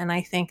people. And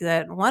I think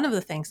that one of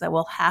the things that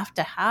will have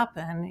to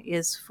happen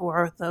is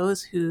for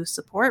those who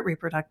support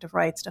reproductive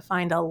rights to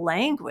find a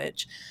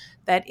language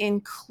that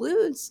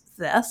includes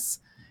this.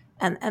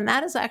 And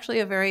that is actually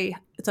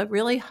it's a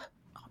really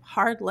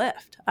hard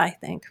lift, I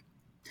think.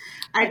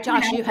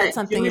 Josh, you had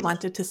something you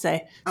wanted to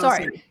say.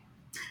 Sorry.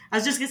 I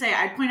was just going to say,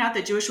 I'd point out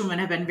that Jewish women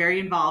have been very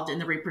involved in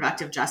the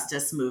reproductive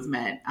justice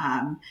movement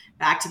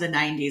back to the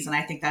 90s. And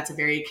I think that's a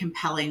very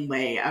compelling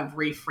way of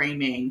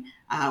reframing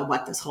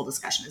what this whole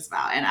discussion is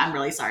about. And I'm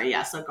really sorry.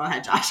 Yeah. So go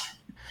ahead, Josh.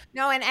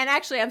 No, and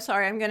actually, I'm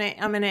sorry, I'm gonna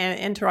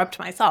interrupt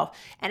myself.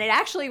 And it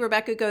actually,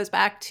 Rebecca, goes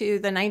back to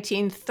the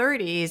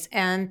 1930s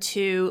and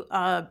to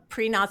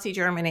pre-Nazi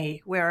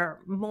Germany, where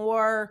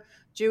more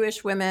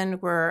Jewish women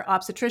were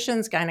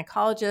obstetricians,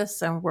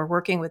 gynecologists, and were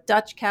working with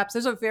Dutch caps.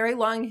 There's a very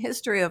long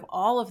history of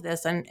all of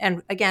this.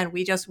 And again,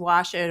 we just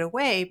wash it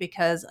away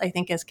because I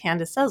think, as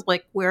Candace says,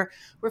 like we're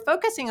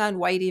focusing on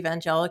white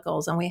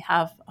evangelicals, and we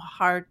have a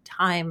hard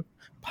time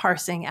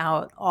parsing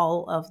out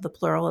all of the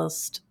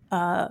pluralist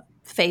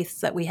faiths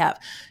that we have.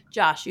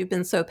 Josh, you've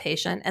been so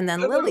patient, and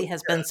then Lily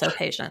has been so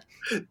patient.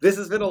 This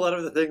has been a lot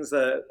of the things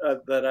that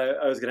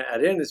I was going to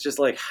add in. It's just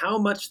like how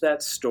much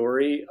that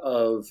story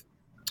of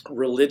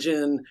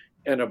religion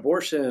and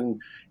abortion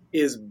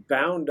is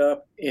bound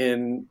up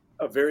in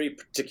a very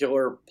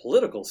particular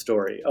political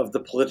story of the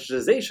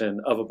politicization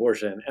of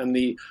abortion and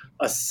the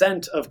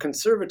ascent of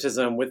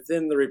conservatism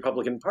within the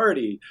Republican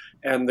Party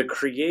and the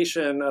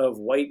creation of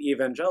white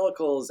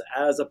evangelicals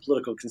as a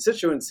political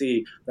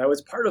constituency that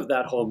was part of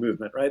that whole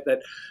movement, right? That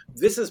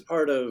this is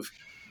part of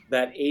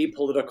that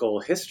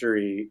apolitical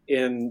history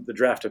in the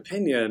draft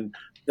opinion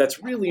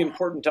that's really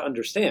important to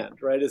understand,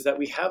 right? Is that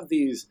we have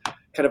these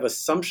kind of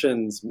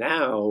assumptions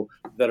now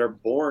that are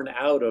born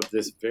out of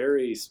this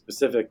very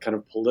specific kind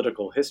of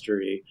political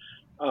history.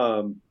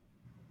 And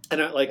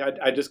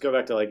I just go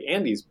back to like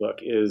Andy's book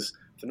is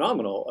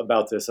phenomenal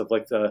about this, of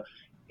like the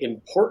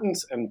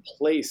importance and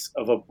place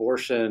of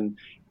abortion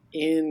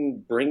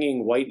in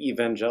bringing white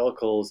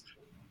evangelicals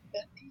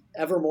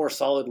ever more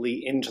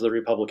solidly into the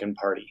Republican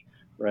Party,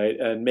 right?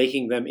 And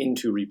making them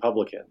into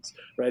Republicans,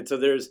 right? So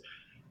there's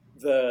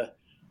the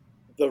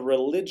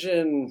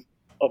religion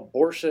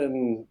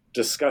abortion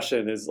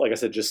discussion is, like I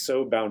said, just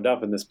so bound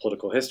up in this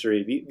political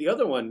history. The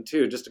other one,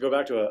 too, just to go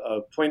back to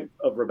a point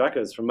of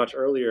Rebecca's from much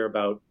earlier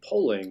about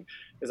polling,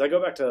 is I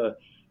go back to,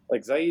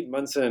 like, Zaid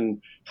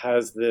Munson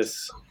has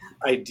this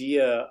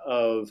idea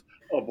of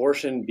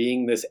abortion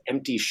being this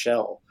empty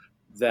shell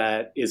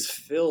that is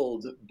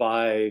filled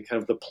by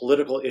kind of the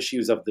political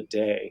issues of the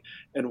day.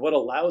 And what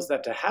allows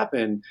that to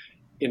happen,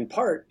 in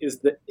part, is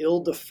the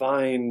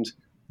ill-defined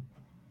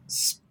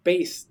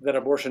space that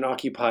abortion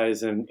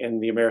occupies in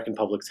the American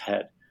public's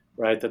head,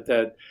 right?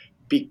 That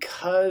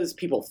because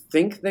people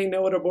think they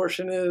know what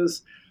abortion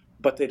is,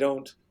 but they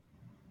don't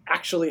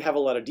actually have a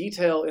lot of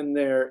detail in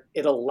there,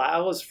 it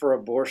allows for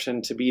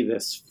abortion to be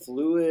this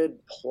fluid,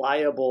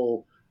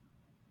 pliable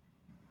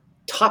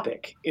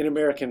topic in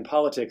American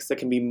politics that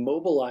can be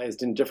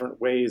mobilized in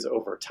different ways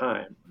over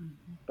time.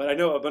 But I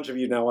know a bunch of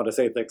you now want to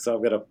say things, so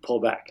I'm going to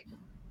pull back.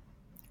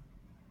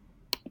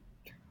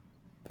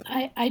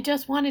 I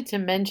just wanted to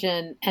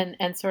mention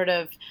and sort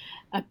of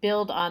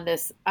build on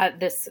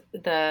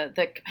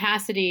the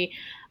capacity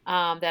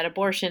that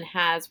abortion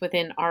has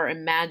within our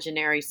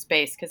imaginary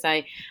space, because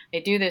I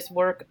do this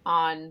work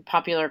on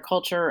popular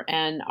culture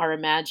and our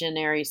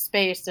imaginary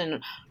space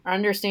and our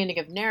understanding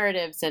of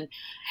narratives. And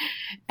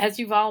as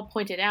you've all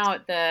pointed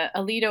out, the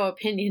Alito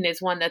opinion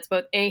is one that's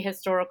both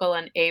ahistorical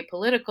and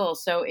apolitical.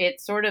 So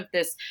it's sort of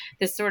this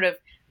sort of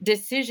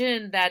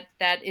decision that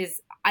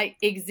is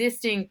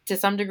existing to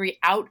some degree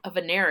out of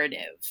a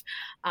narrative,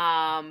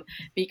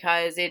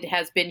 because it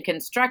has been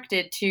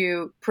constructed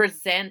to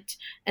present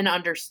an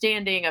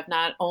understanding of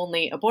not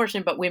only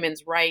abortion but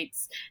women's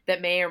rights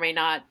that may or may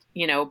not,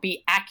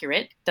 be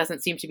accurate.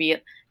 Doesn't seem to be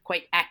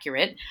quite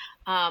accurate.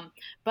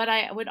 But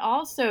I would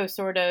also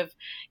sort of,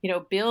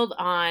 build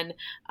on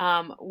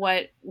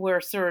what we're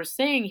sort of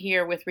saying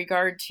here with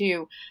regard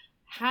to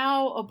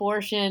how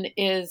abortion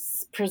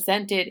is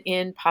presented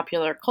in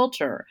popular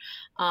culture,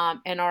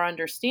 and our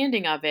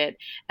understanding of it.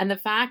 And the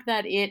fact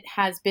that it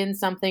has been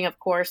something, of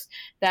course,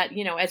 that,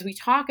 as we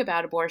talk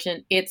about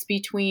abortion, it's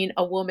between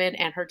a woman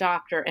and her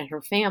doctor and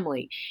her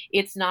family.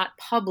 It's not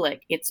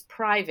public, it's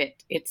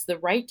private. It's the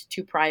right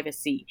to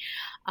privacy.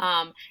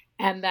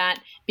 And that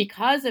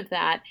because of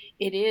that,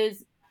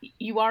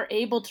 you are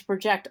able to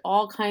project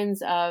all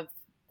kinds of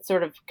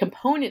sort of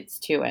components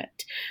to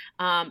it.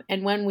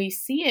 And when we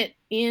see it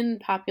in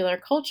popular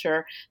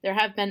culture, there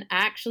have been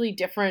actually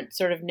different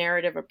sort of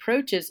narrative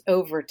approaches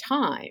over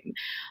time.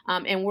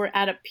 And we're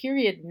at a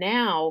period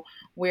now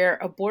where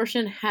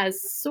abortion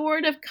has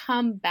sort of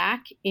come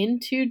back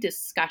into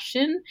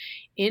discussion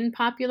in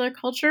popular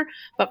culture,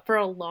 but for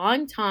a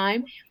long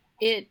time,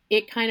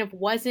 it kind of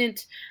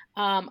wasn't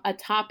a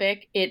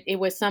topic. It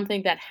was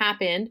something that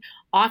happened.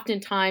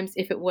 Oftentimes,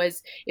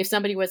 if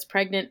somebody was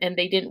pregnant and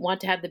they didn't want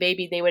to have the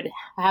baby, they would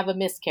have a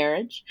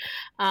miscarriage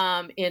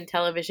in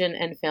television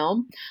and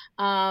film,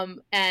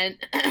 and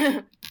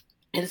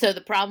and so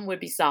the problem would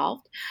be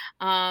solved.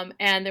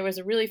 And there was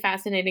a really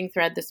fascinating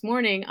thread this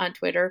morning on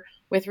Twitter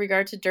with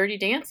regard to Dirty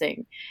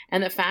Dancing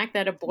and the fact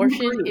that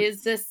abortion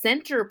is the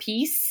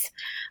centerpiece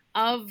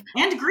of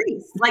and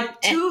Grease,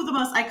 like two of the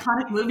most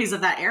iconic movies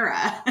of that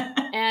era.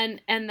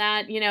 and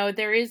that,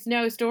 there is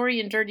no story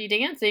in Dirty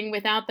Dancing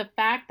without the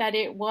fact that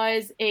it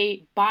was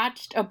a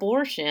botched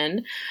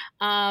abortion,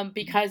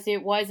 because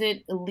it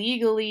wasn't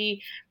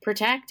legally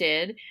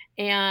protected,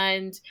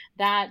 and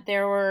that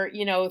there were,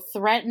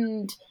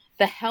 threatened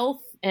the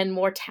health and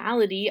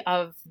mortality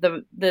of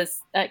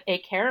a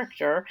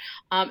character,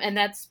 and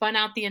that spun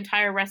out the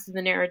entire rest of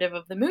the narrative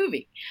of the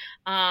movie.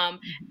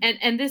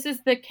 And this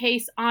is the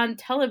case on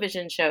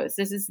television shows.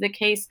 This is the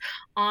case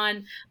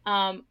on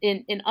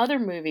in other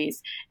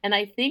movies. And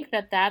I think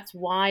that that's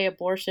why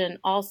abortion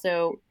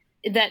also,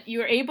 that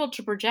you're able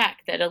to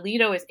project, that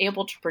Alito is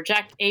able to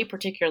project a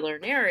particular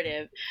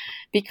narrative,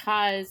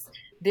 because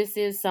this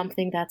is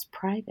something that's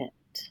private.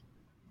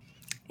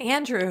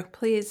 Andrew,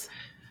 please.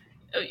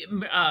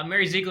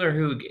 Mary Ziegler,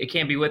 who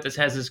can't be with us,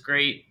 has this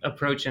great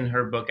approach in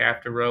her book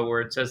After Roe, where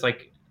it says,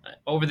 like,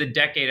 over the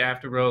decade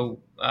after Roe,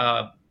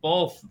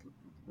 both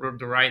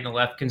the right and the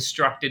left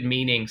constructed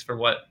meanings for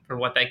what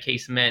that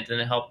case meant, and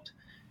it helped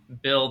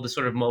build the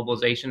sort of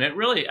mobilization. It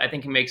really, I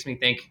think, it makes me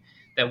think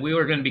that we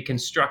were going to be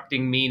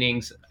constructing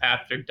meanings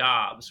after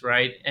Dobbs,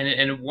 right? And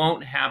it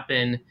won't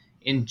happen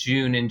in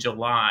June and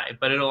July,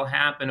 but it'll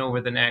happen over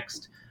the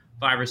next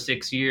 5 or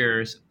 6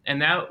 years,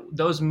 and that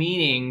those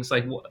meanings,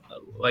 like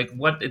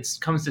what it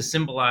comes to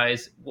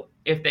symbolize,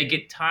 if they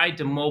get tied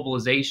to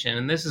mobilization,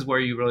 and this is where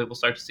you really will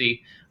start to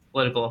see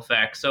political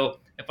effects. So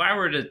if I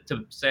were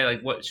to say, like,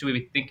 what should we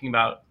be thinking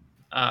about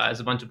as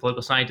a bunch of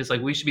political scientists,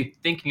 like, we should be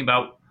thinking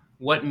about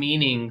what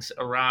meanings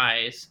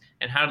arise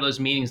and how do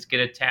those meanings get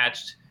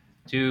attached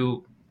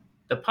to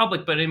the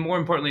public, but more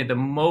importantly, the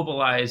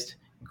mobilized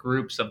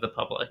groups of the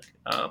public.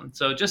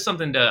 So just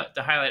something to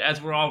highlight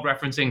as we're all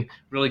referencing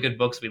really good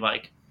books we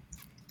like.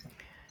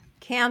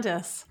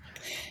 Candace.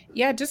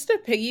 Yeah, just to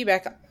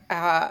piggyback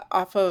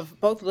off of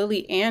both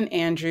Lily and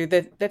Andrew,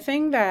 the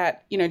thing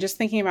that, just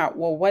thinking about,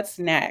 well, what's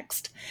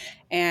next?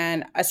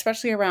 And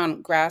especially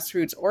around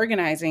grassroots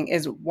organizing,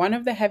 is one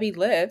of the heavy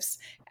lifts,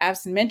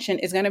 as mentioned,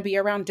 is going to be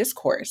around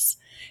discourse.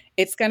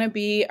 It's going to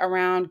be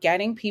around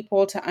getting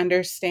people to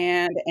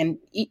understand, and,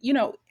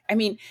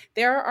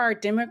 there are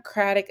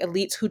Democratic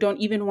elites who don't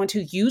even want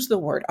to use the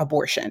word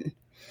abortion.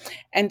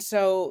 And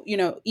so,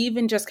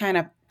 even just kind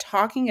of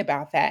talking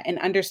about that and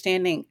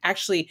understanding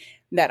actually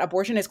that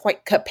abortion is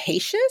quite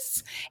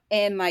capacious,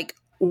 and like,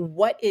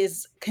 what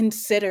is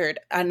considered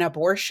an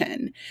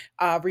abortion,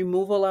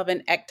 removal of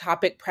an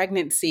ectopic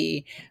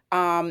pregnancy.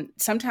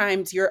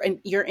 Sometimes your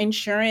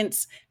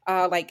insurance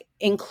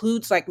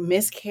includes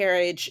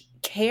miscarriage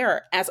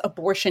care as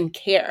abortion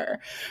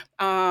care.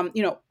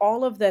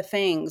 All of the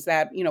things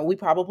that,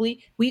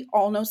 we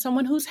all know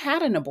someone who's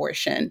had an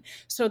abortion.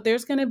 So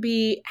there's going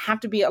to have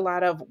to be a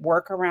lot of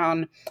work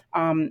around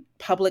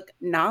public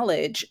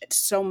knowledge,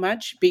 so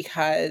much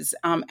because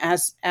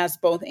as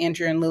both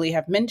Andrew and Lily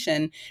have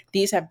mentioned,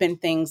 these have been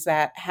things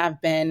that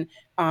have been,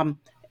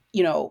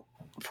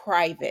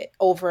 private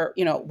over,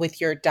 with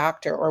your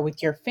doctor or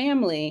with your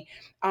family.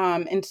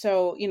 And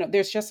so,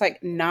 there's just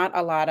like not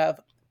a lot of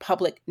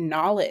public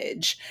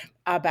knowledge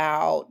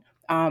about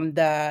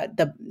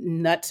the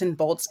nuts and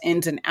bolts,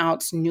 ins and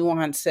outs,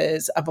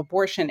 nuances of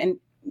abortion. And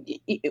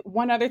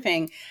one other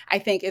thing I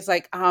think is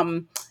like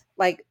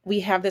we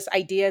have this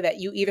idea that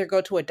you either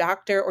go to a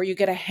doctor or you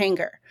get a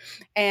hanger.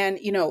 And,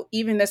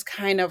 even this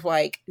kind of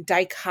like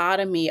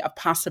dichotomy of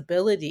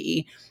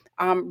possibility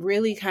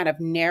really kind of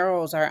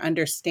narrows our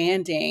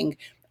understanding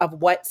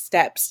of what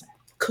steps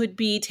could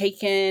be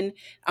taken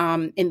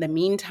in the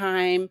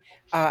meantime,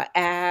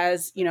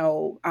 as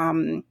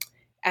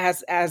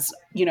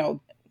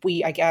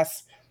we, I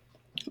guess,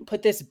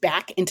 put this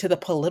back into the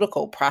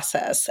political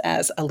process,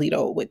 as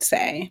Alito would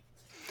say.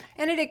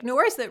 And it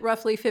ignores that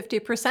roughly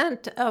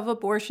 50% of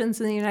abortions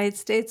in the United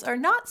States are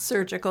not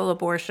surgical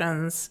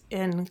abortions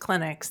in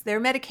clinics. They're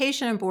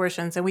medication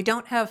abortions, and we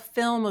don't have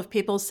film of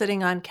people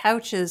sitting on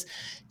couches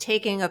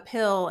taking a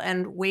pill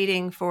and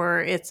waiting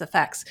for its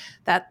effects.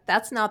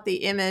 That's not the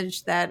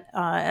image that,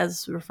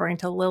 as referring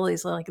to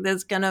Lily's, like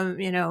that's going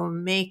to,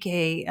 make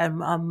a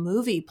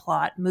movie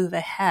plot move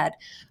ahead.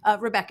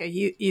 Rebecca,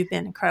 you've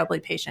been incredibly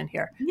patient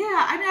here.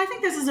 Yeah, I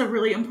think this is a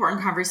really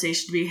important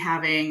conversation to be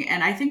having.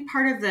 And I think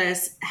part of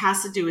this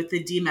has to do with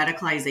the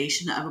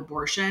demedicalization of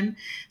abortion.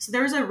 So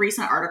there was a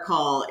recent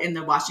article in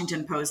the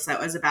Washington Post that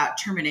was about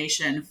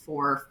termination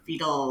for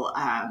fetal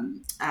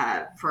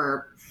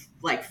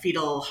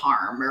fetal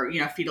harm or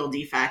fetal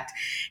defect.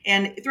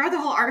 And throughout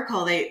the whole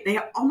article, they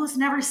almost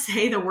never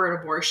say the word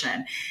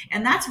abortion,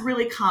 and that's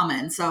really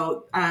common.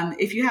 So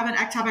if you have an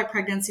ectopic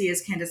pregnancy,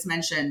 as Candace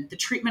mentioned, the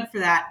treatment for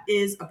that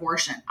is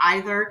abortion.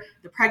 Either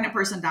the pregnant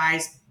person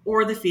dies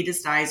or the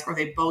fetus dies or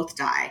they both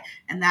die,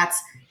 and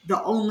that's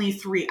the only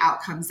three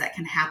outcomes that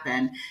can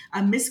happen.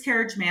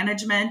 Miscarriage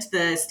management,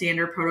 the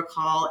standard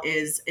protocol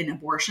is an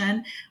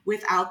abortion.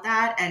 Without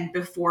that, and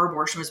before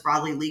abortion was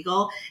broadly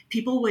legal,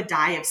 people would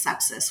die of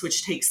sepsis,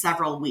 which takes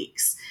several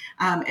weeks.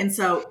 And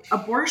so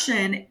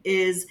abortion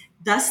is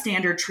the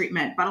standard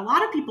treatment, but a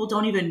lot of people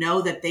don't even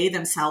know that they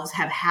themselves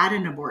have had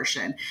an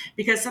abortion,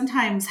 because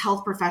sometimes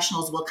health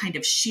professionals will kind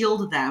of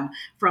shield them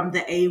from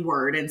the A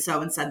word. And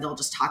so instead they'll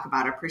just talk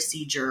about a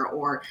procedure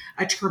or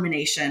a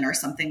termination or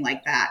something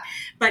like that.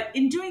 But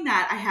in doing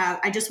that,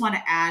 I just want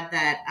to add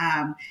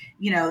that,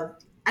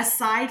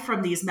 aside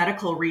from these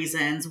medical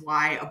reasons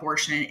why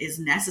abortion is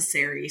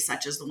necessary,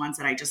 such as the ones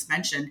that I just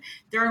mentioned,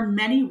 there are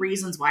many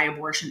reasons why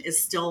abortion is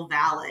still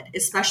valid,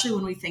 especially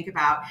when we think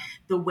about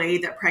the way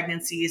that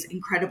pregnancy is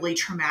incredibly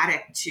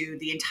traumatic to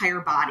the entire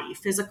body,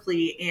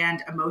 physically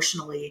and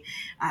emotionally,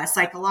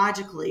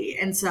 psychologically.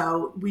 And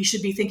so we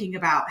should be thinking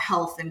about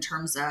health in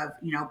terms of,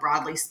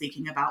 broadly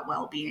speaking, about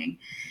well-being.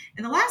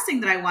 And the last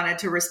thing that I wanted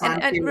to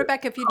respond to— And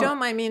Rebecca, if you don't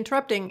mind me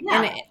interrupting,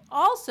 Yeah. and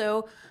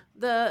also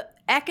the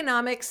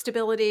economic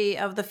stability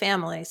of the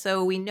family.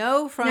 So we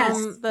know from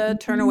the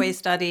Turnaway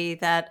study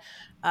that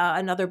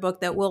another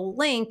book that we'll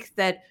link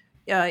that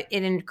it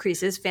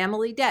increases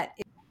family debt.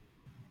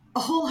 A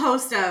whole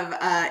host of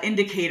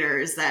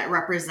indicators that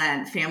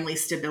represent family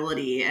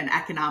stability and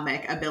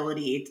economic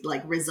ability,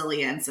 like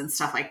resilience and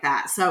stuff like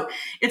that. So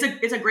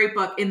it's a great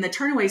book. In the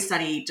Turnaway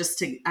study, just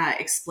to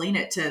explain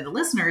it to the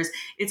listeners,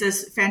 it's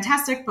a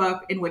fantastic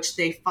book in which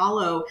they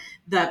follow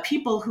the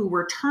people who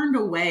were turned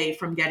away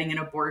from getting an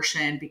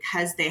abortion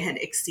because they had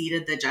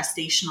exceeded the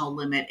gestational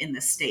limit in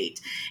the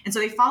state. And so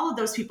they followed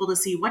those people to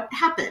see what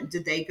happened.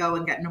 Did they go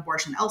and get an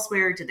abortion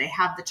elsewhere? Did they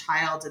have the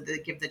child? Did they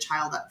give the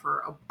child up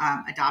for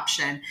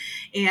adoption?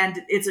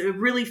 And it's a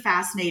really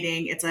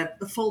fascinating, it's a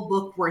full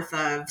book worth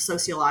of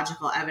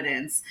sociological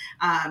evidence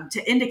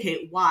to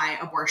indicate why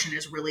abortion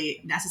is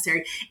really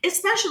necessary,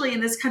 especially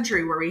in this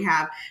country where we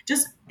have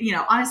just,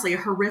 honestly,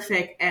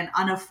 horrific and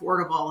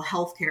unaffordable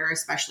healthcare,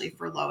 especially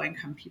for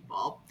low-income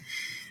people.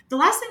 The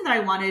last thing that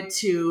I wanted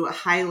to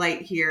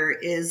highlight here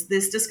is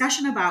this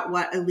discussion about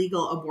what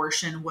illegal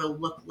abortion will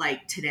look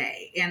like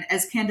today. And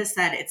as Candace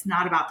said, it's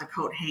not about the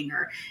coat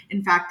hanger.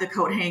 In fact, the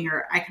coat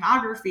hanger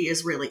iconography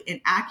is really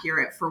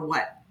inaccurate for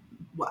what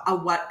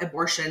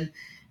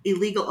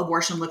illegal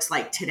abortion looks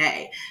like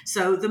today.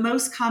 So the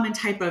most common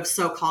type of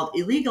so-called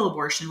illegal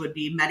abortion would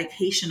be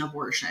medication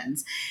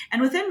abortions. And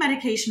within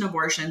medication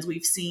abortions,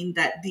 we've seen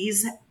that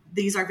these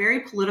are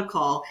very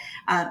political.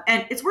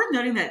 And it's worth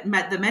noting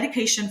that the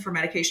medication for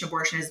medication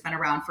abortion has been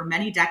around for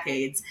many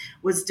decades,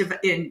 was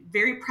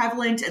very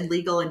prevalent and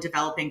legal in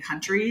developing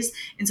countries.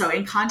 And so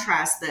in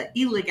contrast, the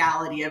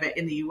illegality of it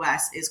in the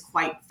US is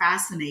quite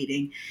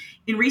fascinating.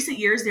 In recent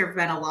years, there have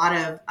been a lot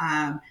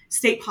of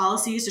state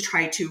policies to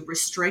try to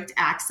restrict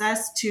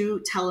access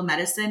to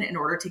telemedicine in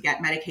order to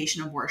get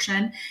medication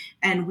abortion.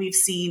 And we've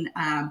seen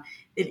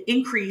an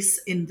increase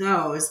in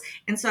those.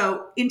 And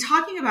so in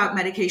talking about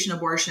medication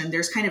abortion,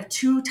 there's kind of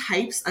two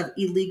types of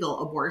illegal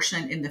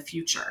abortion in the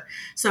future.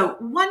 So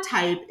one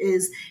type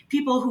is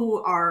people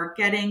who are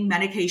getting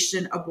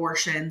medication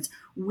abortions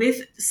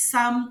with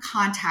some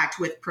contact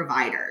with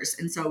providers.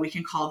 And so we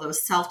can call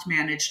those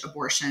self-managed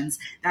abortions.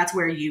 That's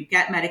where you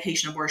get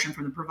medication abortion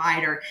from the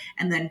provider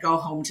and then go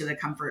home to the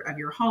comfort of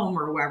your home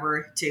or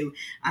wherever to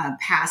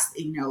pass,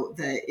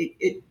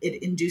 it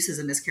induces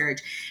a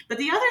miscarriage. But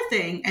the other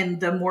thing, and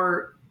the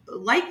more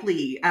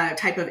likely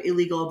type of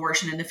illegal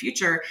abortion in the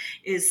future,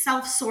 is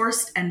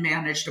self-sourced and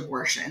managed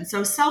abortion.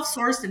 So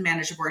self-sourced and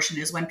managed abortion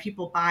is when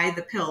people buy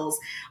the pills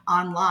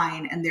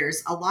online, and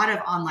there's a lot of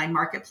online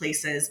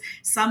marketplaces,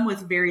 some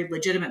with very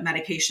legitimate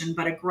medication,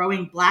 but a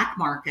growing black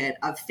market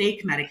of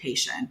fake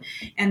medication.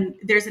 And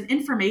there's an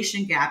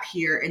information gap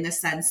here in the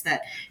sense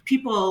that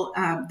people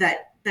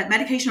that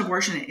medication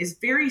abortion is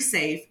very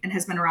safe and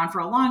has been around for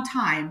a long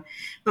time,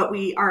 but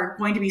we are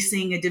going to be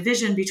seeing a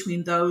division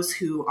between those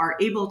who are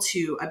able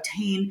to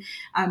obtain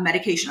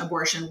medication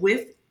abortion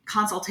with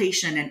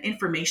consultation and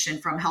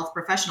information from health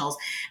professionals,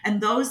 and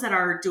those that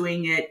are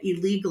doing it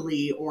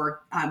illegally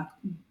or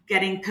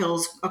getting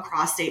pills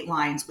across state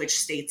lines, which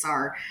states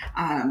are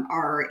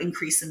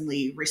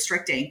increasingly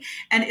restricting.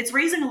 And it's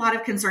raising a lot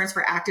of concerns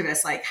for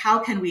activists, like how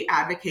can we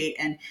advocate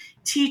and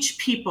teach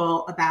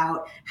people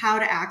about how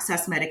to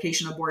access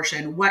medication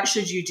abortion? What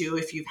should you do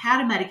if you've had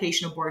a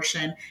medication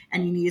abortion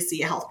and you need to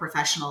see a health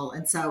professional?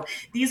 And so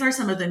these are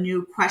some of the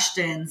new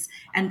questions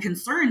and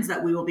concerns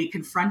that we will be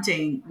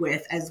confronting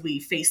with as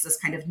we face this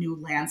kind of new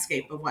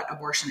landscape of what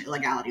abortion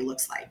illegality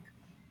looks like.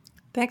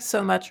 Thanks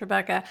so much,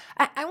 Rebecca.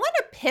 I want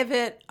to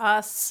pivot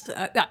us.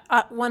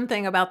 One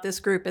thing about this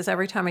group is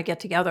every time we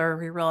get together,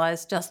 we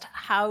realize just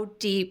how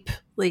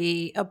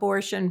deeply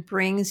abortion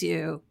brings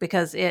you,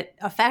 because it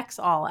affects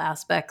all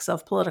aspects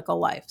of political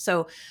life.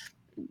 So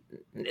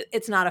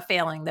it's not a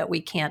failing that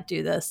we can't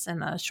do this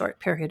in a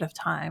short period of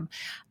time.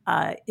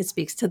 It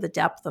speaks to the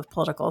depth of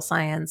political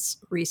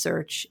science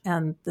research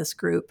and this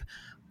group.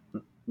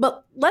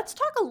 But let's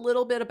talk a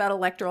little bit about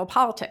electoral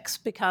politics,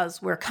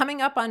 because we're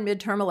coming up on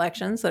midterm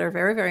elections that are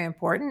very, very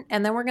important.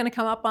 And then we're going to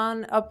come up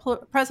on a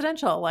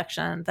presidential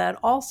election that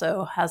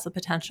also has the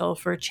potential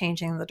for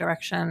changing the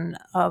direction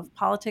of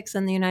politics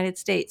in the United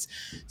States.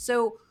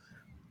 So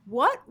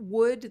what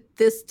would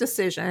this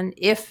decision,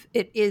 if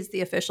it is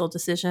the official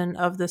decision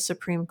of the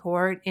Supreme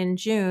Court in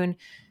June,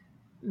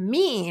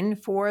 mean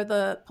for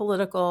the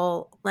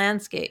political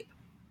landscape?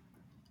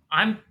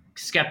 I'm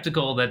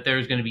skeptical that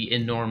there's going to be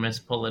enormous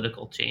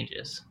political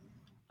changes.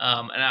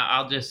 And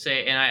I'll just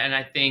say, and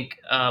I think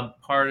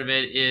part of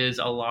it is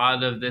a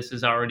lot of this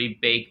is already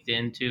baked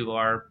into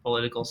our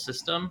political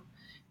system.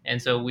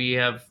 And so we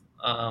have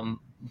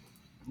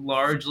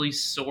largely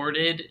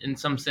sorted, in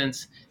some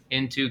sense,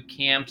 into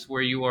camps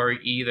where you are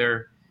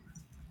either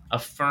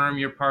affirm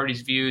your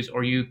party's views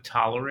or you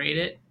tolerate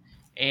it.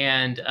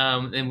 And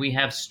then we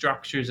have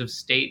structures of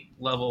state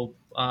level,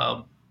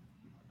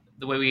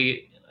 the way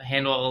we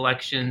handle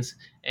elections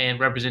and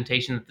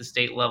representation at the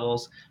state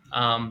levels,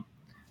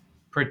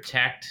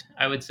 protect,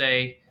 I would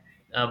say,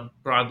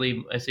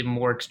 broadly, I say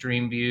more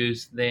extreme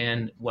views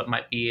than what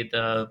might be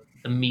the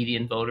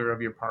median voter of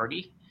your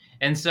party.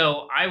 And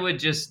so I would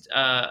just,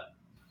 I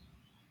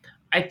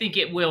think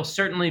it will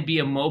certainly be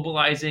a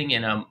mobilizing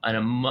and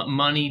a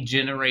money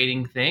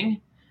generating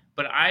thing,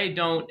 but I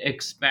don't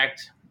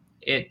expect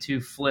it to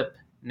flip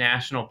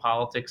national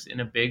politics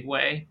in a big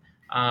way.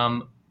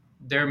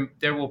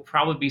 There will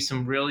probably be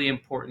some really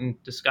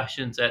important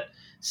discussions at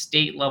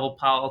state level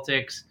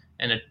politics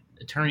and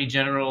attorney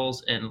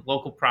generals and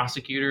local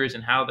prosecutors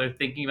and how they're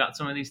thinking about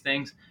some of these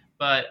things.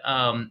 But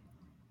I'm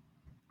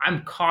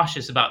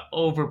cautious about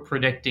over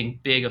predicting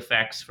big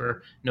effects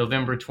for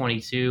November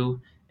 22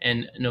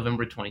 and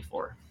November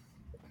 24.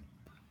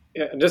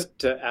 Yeah, and just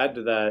to add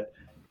to that,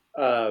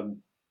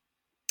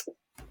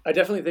 I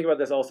definitely think about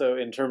this also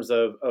in terms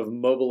of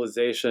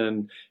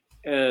mobilization.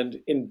 And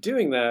in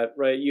doing that,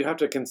 right, you have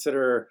to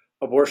consider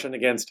abortion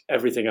against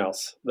everything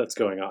else that's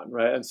going on,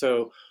 right? And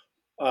so,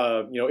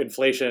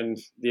 inflation,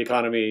 the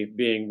economy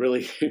being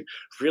really,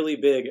 really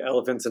big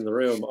elephants in the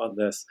room on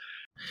this.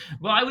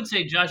 Well, I would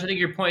say, Josh, I think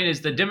your point is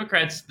the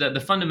Democrats,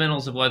 the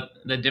fundamentals of what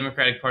the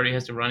Democratic Party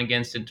has to run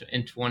against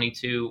in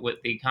 22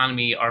 with the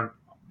economy are,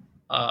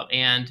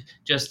 and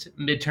just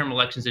midterm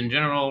elections in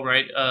general,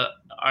 right,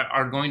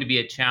 are going to be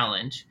a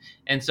challenge.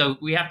 And so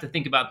we have to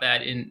think about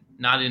that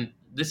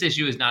this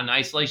issue is not in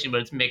isolation,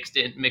 but it's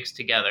mixed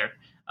together.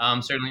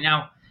 Certainly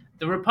now,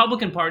 the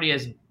Republican Party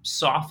has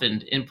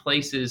softened in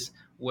places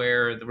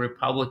where the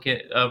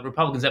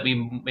Republicans that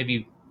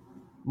maybe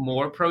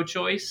more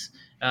pro-choice.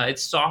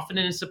 It's softened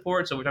in its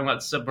support. So we're talking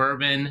about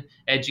suburban,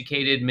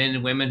 educated men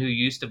and women who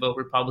used to vote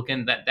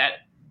Republican.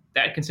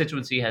 That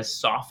constituency has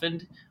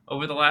softened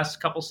over the last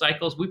couple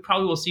cycles. We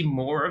probably will see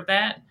more of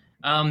that.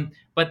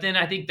 But then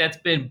I think that's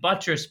been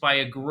buttressed by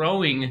a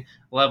growing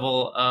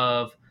level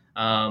of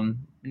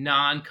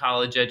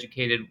non-college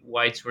educated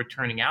whites who are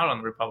turning out on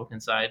the Republican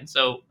side. And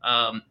so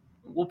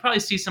we'll probably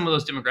see some of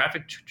those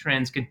demographic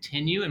trends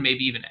continue and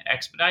maybe even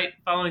expedite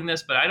following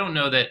this. But I don't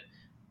know that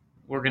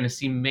we're going to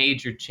see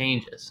major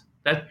changes.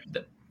 That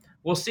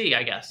we'll see,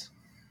 I guess.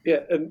 Yeah,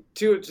 and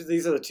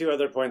these are the two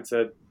other points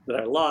that that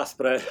I lost,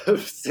 but I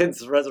have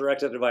since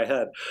resurrected in my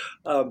head.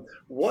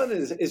 One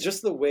is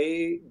just the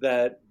way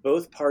that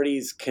both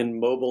parties can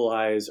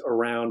mobilize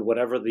around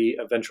whatever the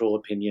eventual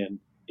opinion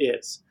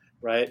is,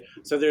 right?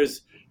 So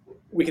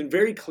we can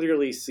very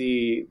clearly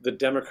see the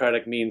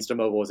Democratic means to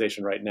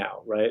mobilization right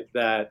now, right?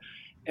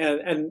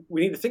 And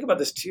we need to think about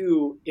this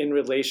too in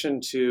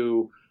relation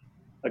to,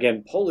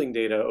 again, polling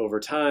data over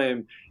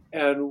time.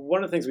 And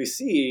one of the things we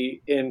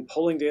see in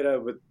polling data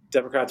with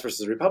Democrats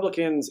versus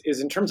Republicans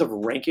is in terms of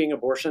ranking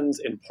abortion's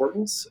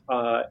importance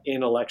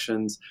in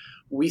elections.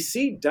 We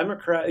see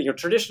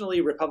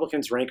traditionally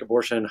Republicans rank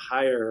abortion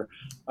higher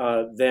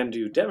than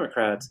do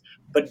Democrats,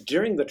 but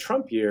during the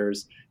Trump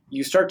years,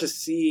 you start to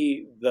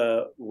see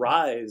the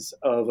rise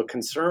of a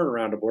concern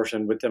around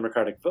abortion with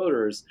Democratic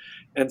voters.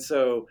 And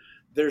so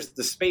there's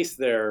the space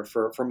there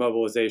for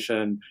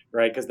mobilization,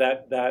 right? Because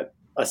that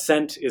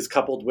assent is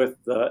coupled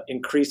with the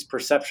increased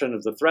perception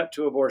of the threat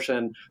to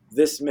abortion.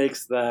 This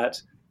makes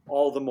that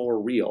all the more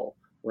real,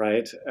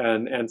 right?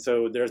 And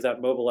so there's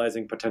that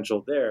mobilizing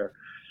potential there.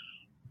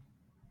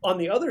 On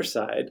the other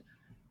side,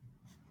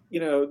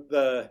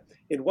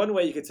 in one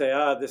way you could say,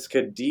 this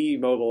could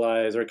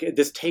demobilize, or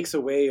this takes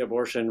away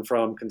abortion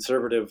from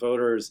conservative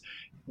voters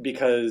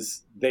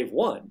because they've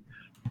won.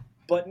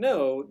 But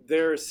no,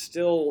 there's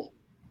still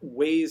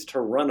ways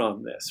to run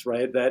on this,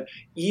 right? That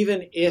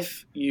even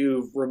if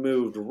you've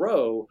removed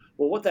Roe,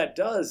 well, what that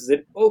does is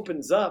it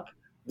opens up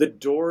the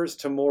doors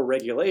to more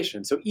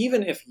regulation. So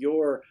even if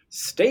your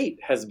state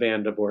has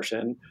banned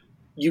abortion,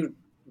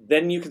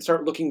 then you can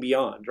start looking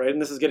beyond, right?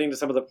 And this is getting to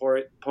some of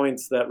the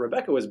points that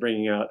Rebecca was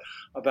bringing out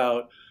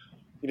about,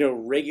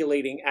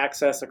 regulating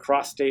access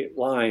across state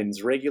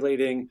lines,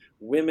 regulating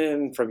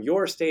women from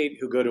your state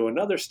who go to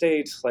another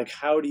state. Like,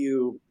 how do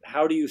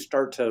you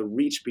start to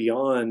reach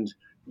beyond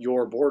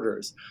your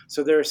borders?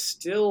 So there's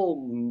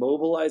still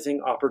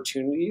mobilizing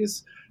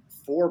opportunities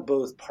for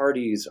both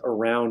parties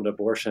around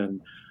abortion.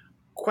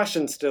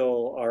 Questions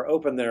still are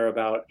open there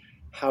about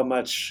how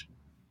much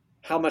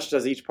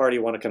does each party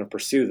want to kind of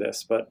pursue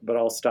this, but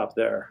I'll stop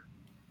there.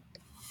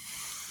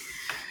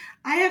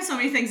 I have so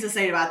many things to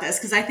say about this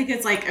because I think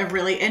it's like a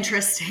really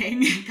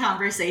interesting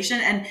conversation.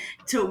 And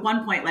to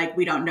one point, like,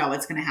 we don't know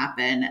what's going to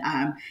happen.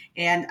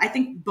 And I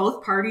think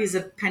both parties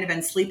have kind of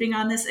been sleeping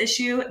on this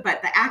issue,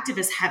 but the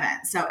activists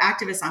haven't. So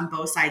activists on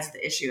both sides of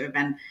the issue have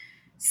been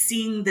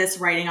seeing this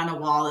writing on the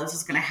wall, this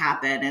is going to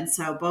happen. And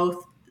so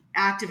both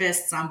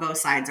activists on both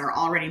sides are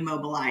already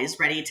mobilized,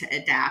 ready to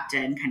adapt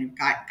and kind of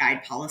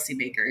guide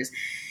policymakers.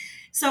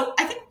 So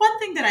I think one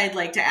thing that I'd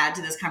like to add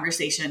to this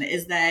conversation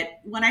is that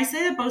when I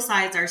say that both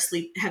sides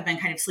have been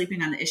kind of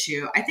sleeping on the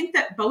issue, I think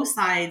that both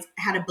sides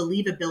had a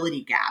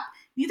believability gap.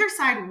 Neither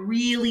side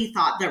really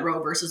thought that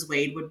Roe versus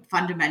Wade would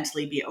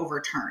fundamentally be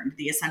overturned,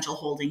 the essential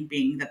holding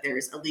being that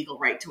there's a legal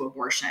right to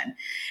abortion.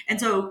 And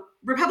so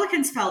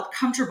Republicans felt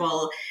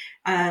comfortable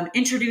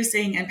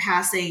introducing and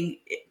passing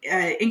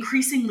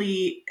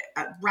increasingly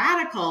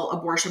radical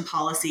abortion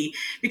policy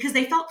because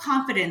they felt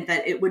confident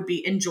that it would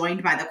be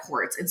enjoined by the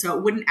courts. And so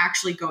it wouldn't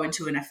actually go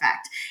into an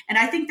effect. And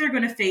I think they're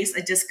going to face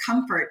a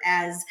discomfort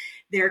as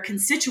their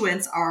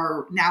constituents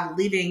are now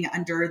living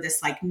under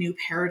this like new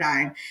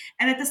paradigm.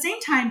 And at the same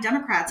time,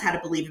 Democrats had a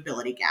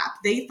believability gap.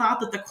 They thought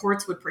that the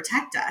courts would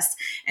protect us.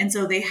 And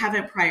so they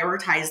haven't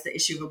prioritized the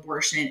issue of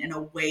abortion in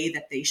a way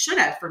that they should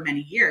have for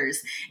many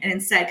years. And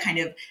instead kind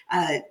of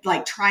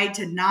tried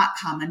to not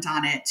comment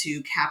on it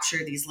to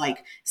capture these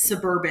like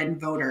suburban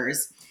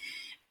voters.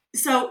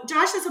 So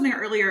Josh said something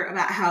earlier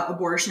about how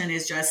abortion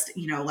is just,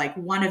 like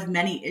one of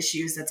many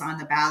issues that's on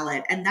the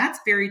ballot. And that's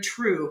very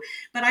true.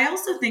 But I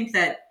also think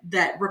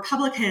that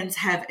Republicans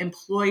have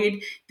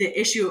employed the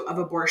issue of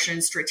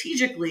abortion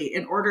strategically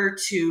in order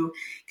to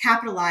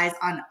capitalize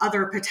on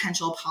other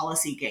potential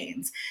policy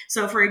gains.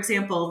 So, for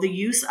example, the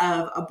use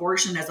of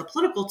abortion as a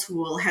political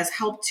tool has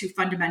helped to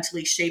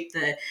fundamentally shape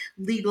the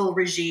legal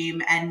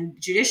regime and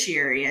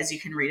judiciary, as you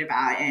can read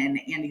about in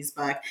Andy's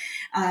book.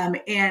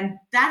 And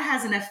that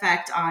has an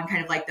effect on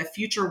kind of like the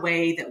future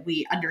way that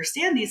we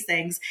understand these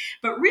things.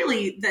 But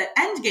really, the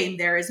end game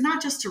there is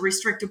not just to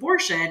restrict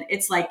abortion.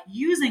 It's like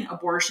using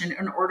abortion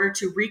in order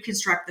to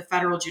reconstruct the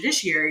federal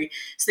judiciary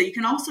so that you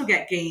can also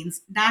get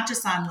gains, not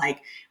just on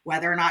like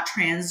whether or not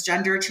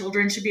transgender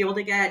children should be able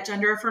to get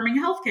gender affirming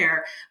healthcare,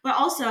 but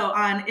also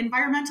on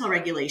environmental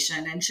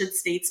regulation and should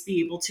states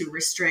be able to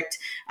restrict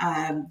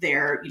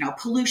their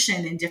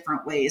pollution in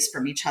different ways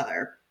from each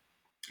other.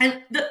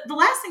 And the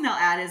last thing I'll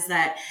add is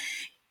that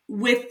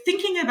with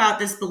thinking about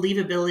this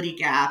believability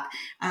gap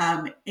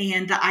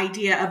and the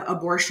idea of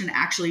abortion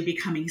actually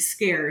becoming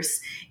scarce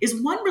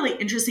is one really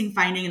interesting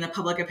finding in the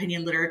public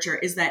opinion literature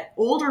is that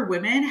older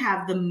women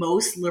have the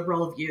most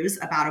liberal views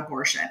about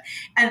abortion.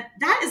 And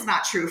that is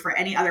not true for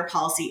any other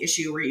policy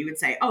issue where you would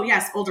say, oh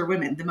yes, older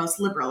women, the most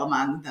liberal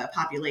among the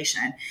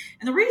population.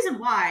 And the reason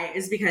why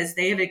is because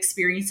they have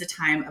experienced a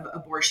time of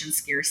abortion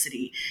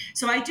scarcity.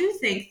 So I do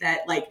think that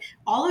like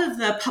all of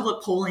the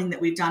public polling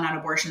that we've done on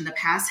abortion in the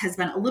past has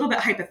been a little bit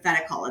hypothetical.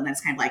 hypothetical. And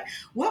that's kind of like,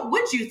 what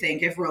would you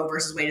think if Roe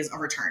versus Wade is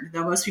overturned?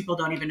 Though most people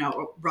don't even know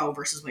what Roe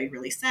versus Wade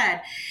really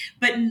said.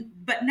 But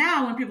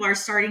now when people are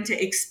starting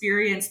to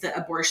experience the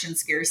abortion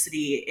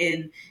scarcity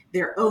in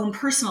their own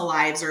personal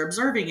lives or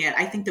observing it,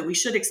 I think that we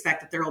should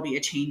expect that there will be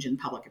a change in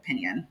public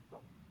opinion.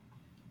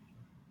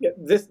 Yeah,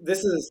 this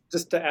is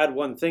just to add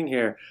one thing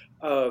here.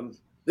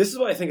 This is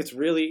why I think it's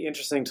really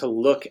interesting to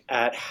look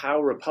at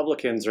how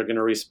Republicans are going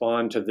to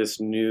respond to this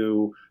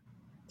new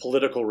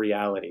political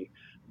reality.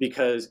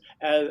 Because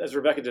as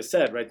Rebecca just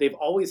said, right, they've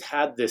always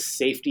had this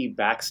safety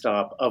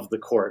backstop of the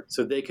court.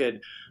 So they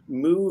could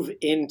move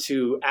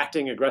into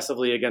acting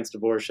aggressively against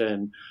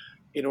abortion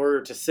in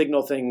order to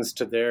signal things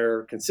to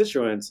their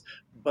constituents,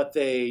 but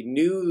they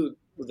knew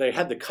they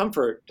had the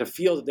comfort to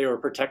feel that they were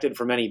protected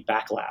from any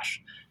backlash,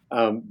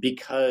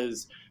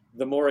 because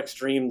the more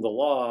extreme the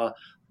law,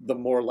 the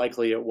more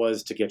likely it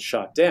was to get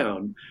shot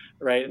down,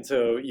 right? And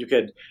so you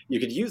could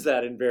use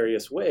that in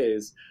various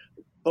ways.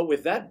 But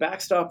with that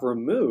backstop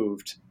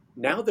removed,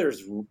 now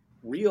there's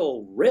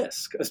real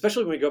risk,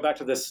 especially when we go back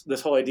to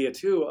this whole idea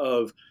too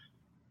of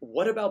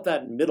what about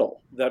that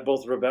middle that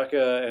both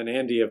Rebecca and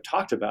Andy have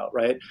talked about,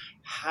 right?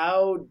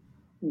 How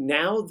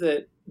now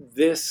that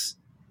this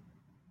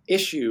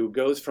issue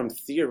goes from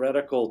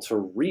theoretical to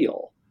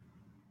real,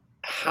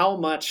 how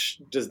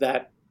much does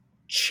that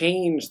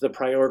change the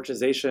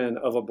prioritization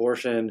of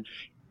abortion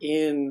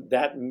in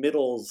that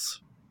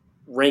middle's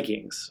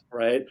rankings,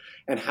 right?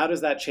 And how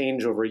does that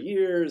change over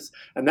years?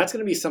 And that's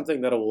going to be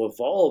something that will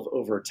evolve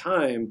over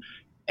time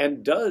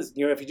and does,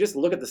 if you just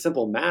look at the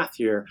simple math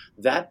here,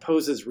 that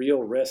poses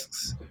real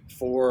risks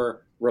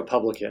for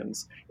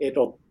Republicans.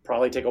 It'll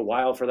probably take a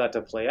while for that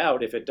to play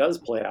out if it does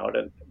play out.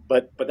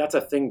 But that's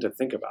a thing to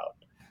think about.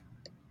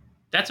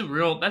 That's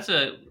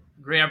a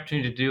great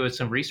opportunity to do with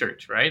some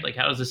research, right? Like,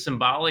 how does a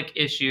symbolic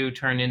issue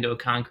turn into a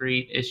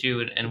concrete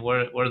issue, and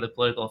what are the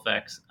political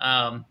effects?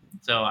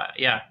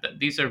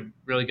 These are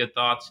really good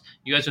thoughts.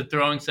 You guys are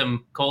throwing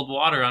some cold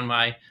water on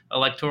my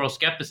electoral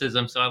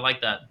skepticism, so I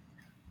like that.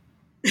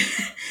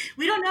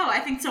 We don't know. I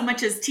think so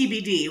much as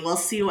TBD. We'll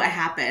see what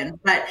happens.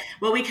 But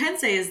what we can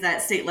say is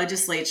that state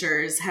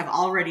legislatures have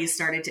already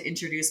started to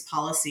introduce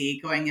policy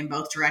going in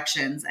both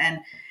directions. And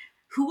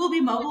who will be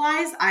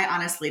mobilized? I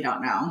honestly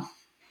don't know.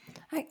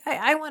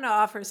 I want to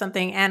offer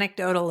something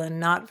anecdotal and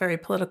not very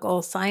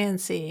political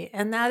science-y,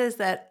 and that is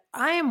that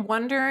I am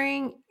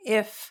wondering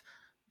if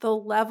the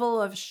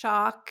level of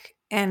shock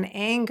and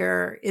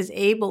anger is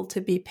able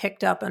to be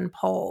picked up in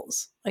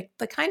polls. Like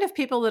the kind of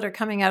people that are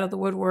coming out of the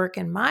woodwork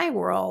in my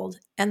world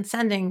and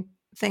sending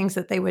things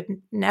that they would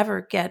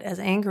never get as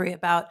angry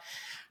about.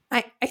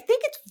 I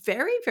think it's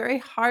very, very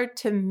hard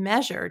to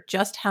measure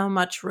just how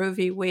much Roe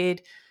v.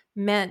 Wade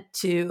meant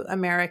to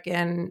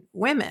American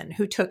women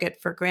who took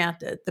it for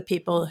granted, the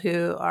people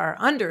who are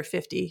under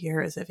 50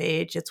 years of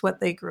age. It's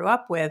what they grew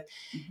up with.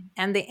 Mm-hmm.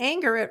 And the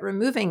anger at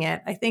removing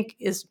it, I think,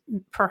 is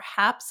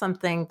perhaps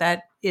something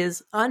that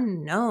is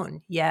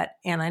unknown yet.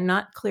 And I'm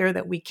not clear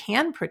that we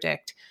can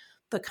predict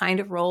the kind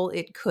of role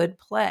it could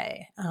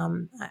play.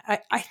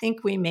 I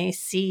think we may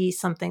see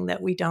something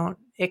that we don't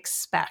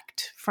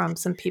expect from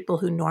some people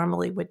who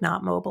normally would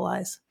not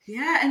mobilize.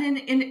 Yeah, and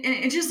in an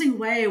interesting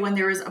way, when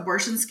there was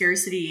abortion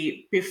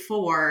scarcity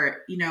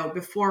before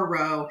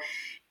Roe,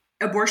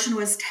 abortion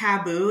was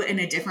taboo in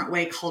a different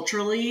way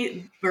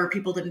culturally, where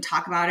people didn't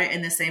talk about it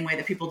in the same way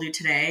that people do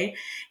today.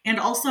 And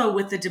also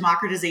with the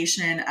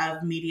democratization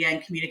of media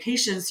and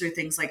communications through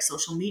things like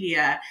social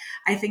media,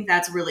 I think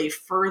that's really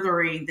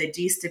furthering the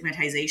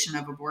destigmatization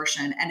of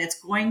abortion. And it's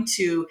going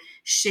to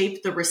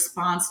shape the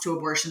response to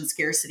abortion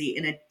scarcity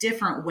in a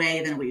different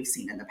way than we've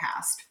seen in the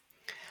past.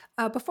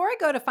 Before I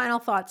go to final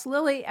thoughts,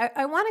 Lily,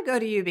 I want to go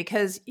to you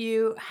because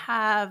you're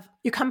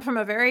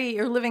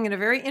living in a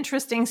very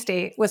interesting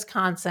state,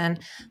 Wisconsin,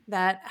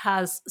 that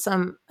has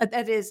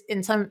that is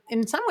in some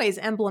ways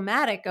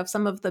emblematic of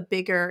some of the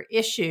bigger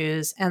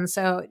issues. And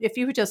so if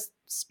you would just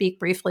speak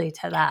briefly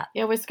to that.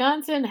 Yeah,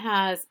 Wisconsin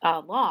has a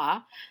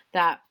law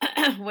that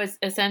was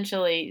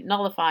essentially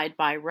nullified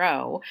by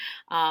Roe,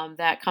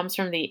 that comes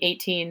from the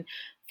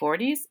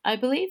 1840s, I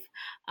believe,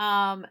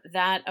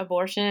 that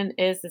abortion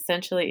is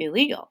essentially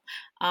illegal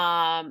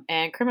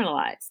and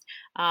criminalized.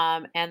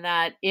 And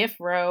that if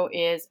Roe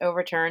is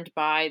overturned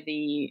by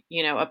the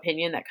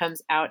opinion that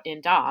comes out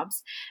in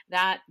Dobbs,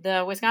 that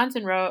the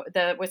Wisconsin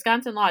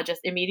law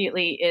just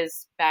immediately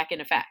is back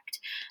in effect.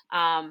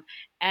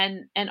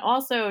 And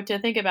also to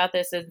think about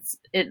this is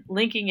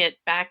linking it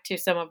back to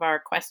some of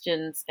our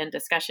questions and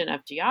discussion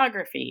of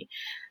geography,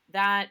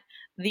 that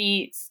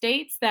the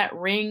states that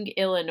ring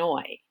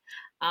Illinois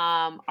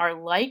are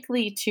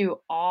likely to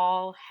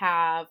all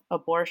have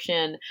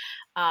abortion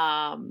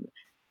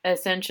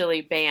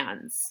essentially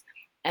bans,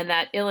 and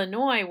that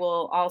Illinois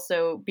will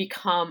also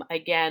become,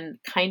 again,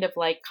 kind of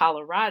like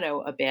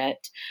Colorado a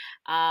bit,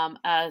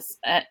 as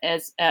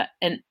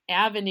an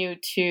avenue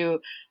to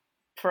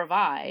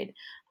provide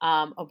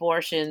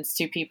abortions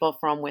to people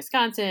from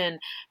Wisconsin,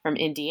 from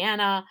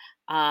Indiana,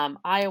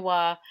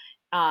 Iowa,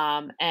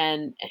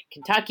 and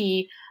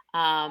Kentucky,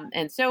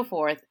 and so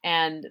forth.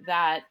 And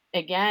that,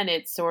 again,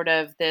 it's sort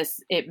of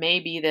it may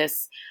be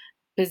this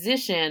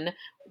position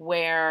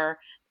where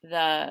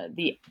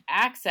the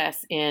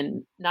access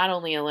in not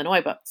only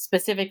Illinois, but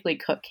specifically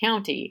Cook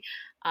County,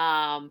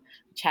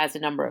 which has a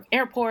number of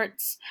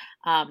airports,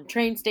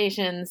 train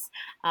stations,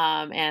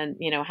 and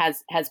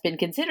has been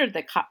considered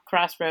the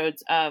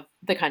crossroads of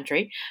the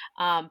country,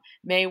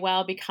 may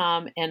well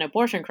become an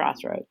abortion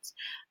crossroads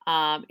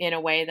in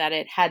a way that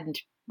it hadn't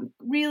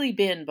really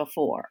been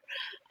before.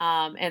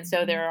 And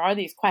so there are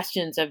these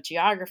questions of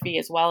geography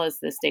as well as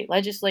the state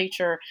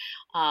legislature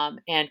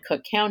and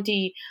Cook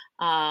County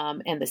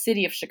and the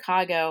city of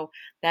Chicago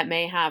that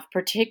may have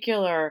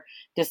particular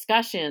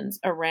discussions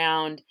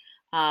around,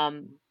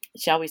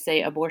 shall we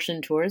say,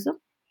 abortion tourism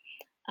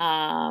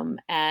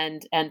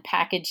and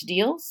package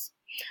deals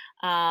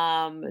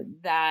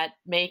that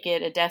make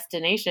it a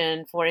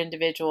destination for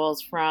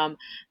individuals from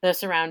the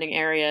surrounding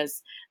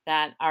areas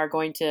that are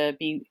going to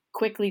be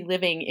quickly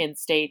living in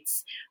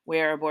states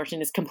where abortion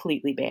is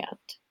completely banned.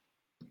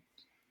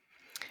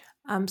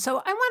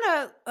 So I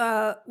want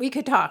to, we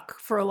could talk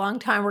for a long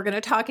time. We're going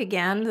to talk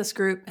again. This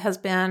group has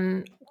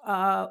been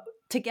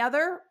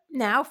together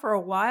now for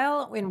a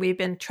while, and we've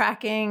been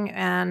tracking,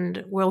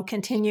 and we'll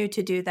continue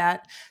to do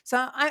that.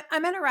 So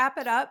I'm going to wrap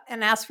it up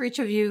and ask for each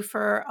of you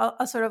for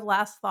a sort of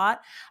last thought.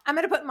 I'm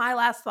going to put my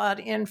last thought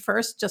in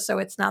first, just so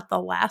it's not the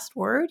last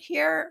word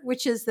here,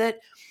 which is that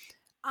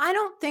I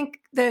don't think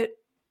that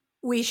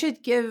we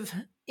should give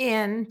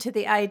in to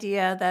the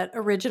idea that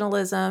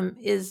originalism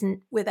is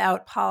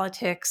without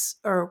politics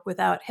or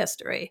without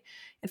history.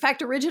 In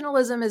fact,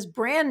 originalism is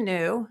brand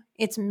new,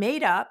 it's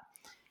made up,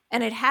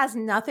 and it has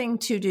nothing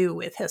to do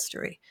with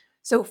history.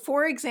 So,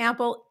 for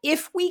example,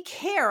 if we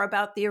care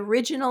about the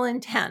original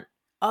intent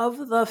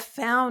of the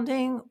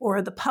founding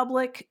or the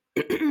public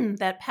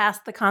that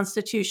passed the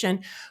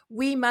Constitution,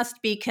 we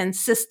must be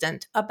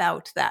consistent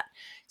about that.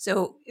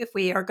 So if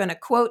we are going to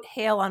quote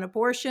Hale on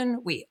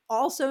abortion, we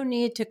also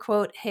need to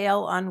quote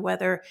Hale on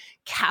whether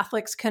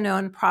Catholics can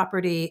own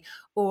property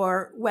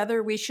or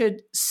whether we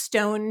should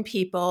stone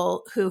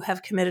people who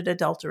have committed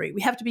adultery.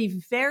 We have to be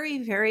very,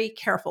 very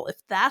careful. If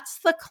that's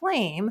the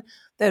claim,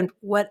 then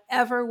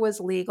whatever was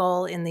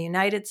legal in the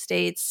United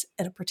States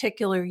at a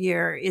particular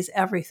year is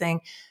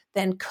everything.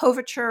 Then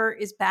coverture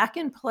is back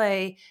in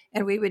play,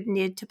 and we would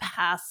need to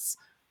pass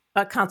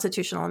a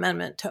constitutional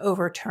amendment to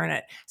overturn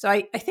it. So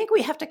I think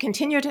we have to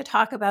continue to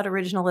talk about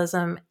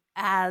originalism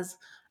as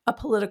a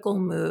political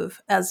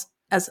move, as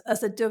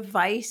a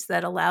device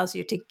that allows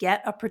you to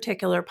get a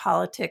particular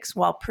politics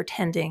while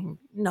pretending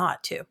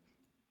not to.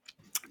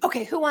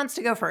 Okay, who wants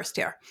to go first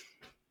here?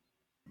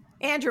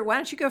 Andrew, why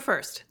don't you go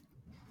first?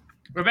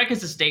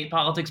 Rebecca's a state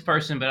politics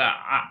person, but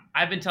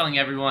I've been telling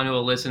everyone who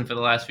will listen for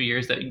the last few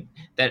years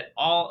that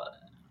all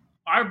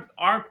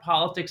our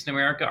politics in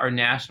America are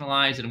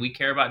nationalized, and we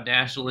care about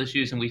national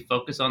issues, and we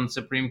focus on the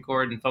Supreme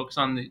Court and focus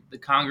on the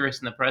Congress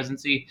and the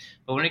presidency.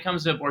 But when it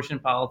comes to abortion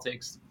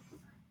politics,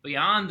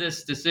 beyond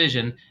this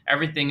decision,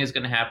 everything is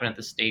going to happen at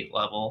the state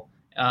level.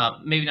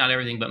 Maybe not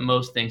everything, but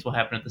most things will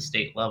happen at the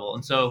state level.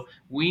 And so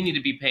we need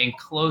to be paying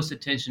close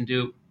attention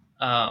to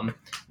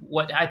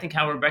what I think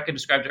how Rebecca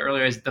described it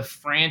earlier as the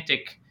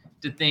frantic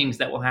things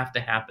that will have to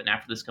happen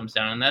after this comes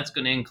down. And that's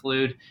going to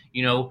include,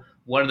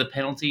 what are the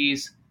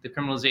penalties, the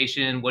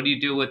criminalization? What do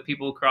you do with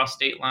people across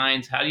state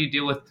lines? How do you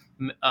deal with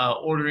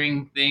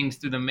ordering things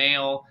through the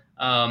mail?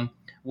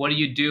 What do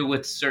you do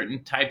with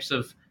certain types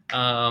of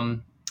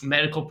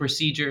medical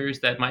procedures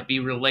that might be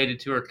related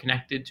to or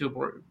connected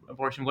to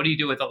abortion? What do you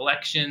do with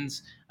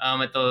elections?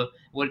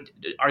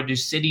 Do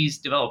cities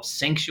develop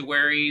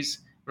sanctuaries?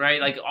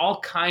 Right? Like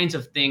all kinds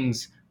of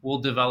things will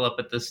develop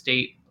at the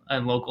state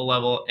and local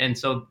level. And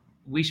so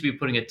we should be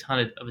putting a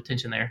ton of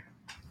attention there.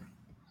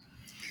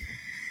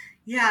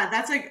 Yeah,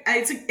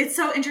 it's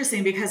so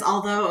interesting because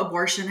although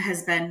abortion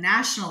has been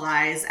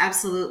nationalized,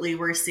 absolutely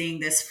we're seeing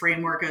this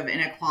framework of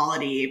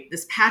inequality,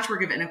 this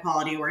patchwork of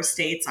inequality where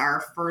states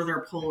are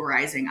further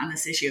polarizing on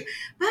this issue.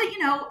 But,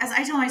 as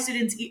I tell my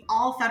students,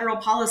 all federal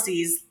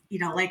policies,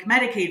 like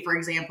Medicaid, for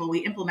example, we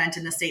implement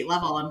in the state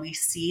level and we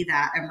see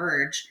that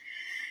emerge.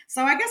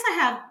 So I guess I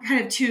have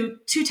kind of two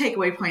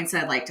takeaway points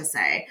I'd like to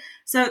say.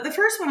 So the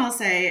first one I'll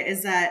say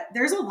is that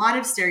there's a lot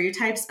of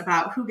stereotypes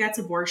about who gets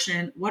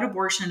abortion, what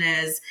abortion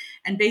is,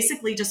 and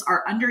basically just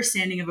our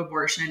understanding of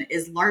abortion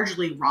is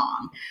largely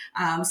wrong.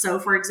 So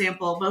for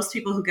example, most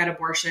people who get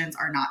abortions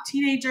are not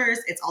teenagers.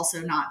 It's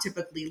also not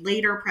typically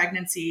later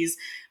pregnancies.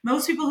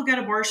 Most people who get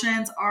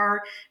abortions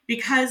are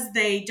because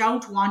they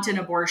don't want an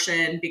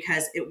abortion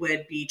because it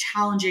would be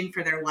challenging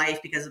for their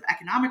life because of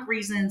economic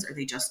reasons, or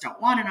they just don't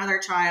want another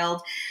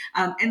child.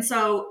 And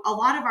so a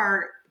lot of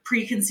our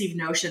preconceived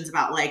notions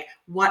about like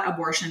what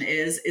abortion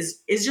is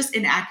just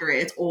inaccurate.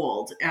 It's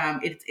old.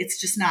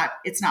 It's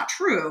not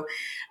true.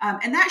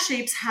 And that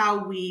shapes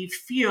how we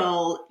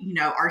feel,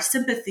 our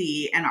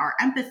sympathy and our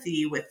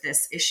empathy with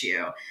this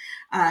issue.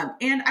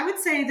 And I would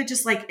say that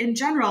just like in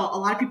general, a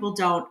lot of people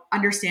don't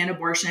understand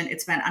abortion.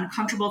 It's been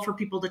uncomfortable for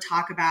people to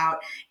talk about.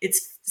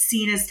 It's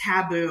seen as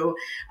taboo.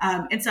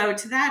 And so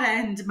to that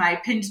end,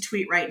 my pinned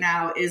tweet right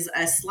now is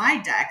a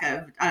slide deck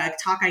of a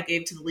talk I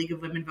gave to the League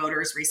of Women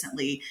Voters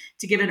recently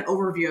to give an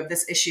overview of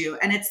this issue.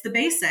 And it's the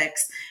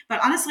basics, but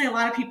honestly, a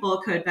lot of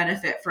people could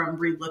benefit from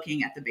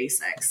relooking at the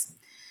basics.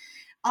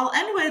 I'll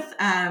end with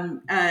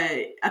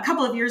a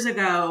couple of years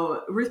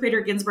ago, Ruth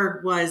Bader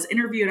Ginsburg was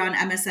interviewed on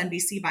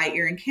MSNBC by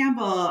Erin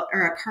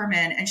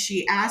Carmen, and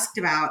she asked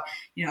about,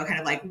 kind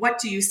of like, what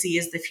do you see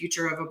as the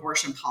future of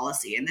abortion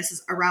policy? And this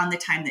is around the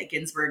time that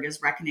Ginsburg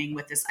is reckoning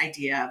with this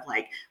idea of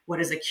like,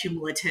 what is a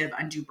cumulative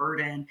undue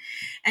burden?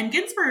 And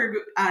Ginsburg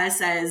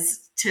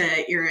says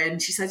to Erin,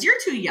 she says, "You're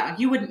too young.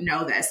 You wouldn't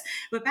know this.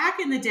 But back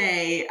in the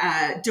day,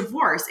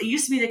 divorce, it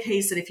used to be the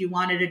case that if you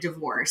wanted a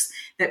divorce,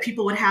 that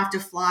people would have to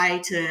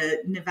fly to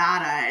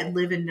Nevada and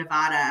live in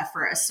Nevada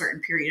for a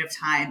certain period of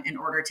time in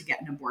order to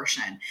get an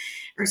abortion,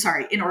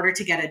 in order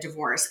to get a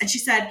divorce." And she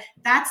said,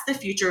 that's the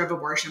future of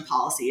abortion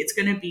policy. It's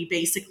going to be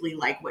basically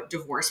like what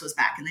divorce was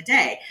back in the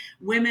day.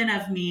 Women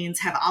of means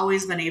have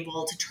always been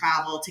able to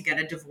travel to get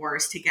a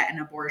divorce, to get an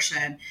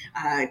abortion,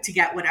 to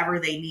get whatever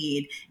they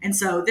need. And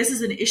so this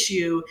is an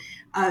issue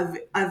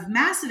of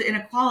massive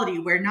inequality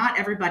where not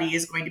everybody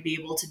is going to be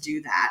able to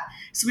do that.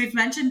 So we've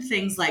mentioned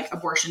things like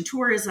abortion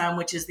tourism,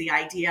 which is the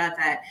idea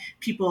that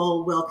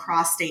people will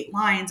cross state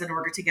lines in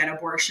order to get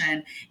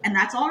abortion. And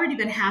that's already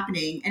been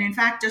happening. And in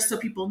fact, just so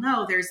people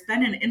know, there's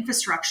been an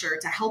infrastructure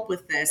to help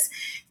with this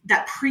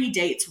that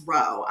predates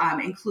Roe,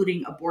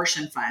 including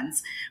abortion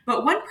funds.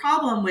 But one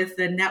problem with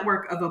the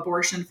network of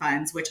abortion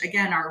funds, which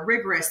again are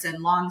rigorous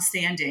and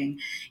longstanding,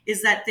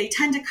 is that they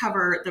tend to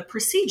cover the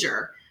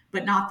procedure,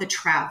 but not the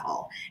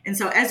travel. And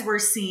so as we're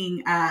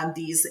seeing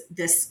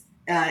this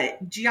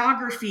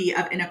geography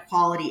of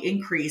inequality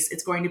increase,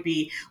 it's going to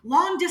be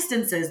long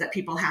distances that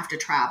people have to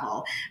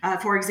travel.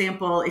 For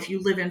example, if you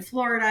live in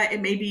Florida,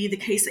 it may be the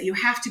case that you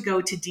have to go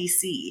to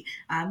DC,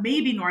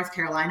 maybe North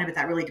Carolina, but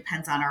that really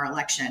depends on our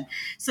election.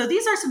 So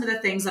these are some of the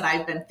things that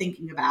I've been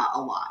thinking about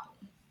a lot.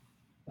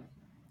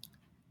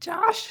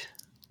 Josh?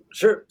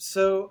 Sure.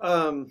 So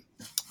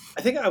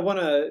I think I want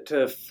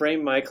to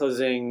frame my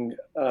closing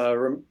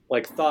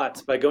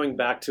thoughts by going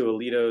back to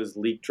Alito's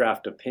leaked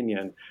draft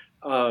opinion.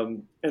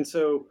 And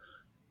so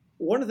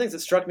one of the things that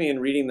struck me in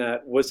reading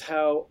that was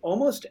how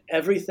almost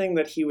everything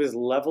that he was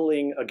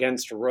leveling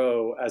against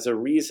Roe as a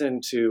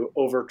reason to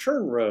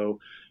overturn Roe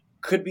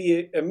could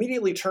be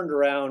immediately turned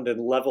around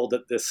and leveled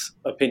at this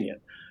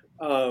opinion.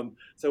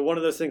 So one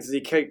of those things is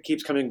he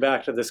keeps coming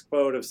back to this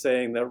quote of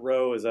saying that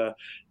Roe is an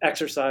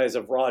exercise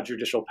of raw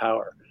judicial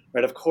power.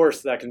 Right? Of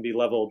course, that can be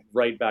leveled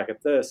right back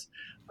at this.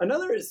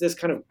 Another is this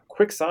kind of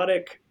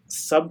quixotic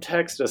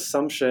subtext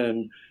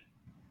assumption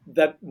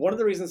that one of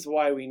the reasons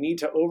why we need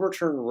to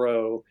overturn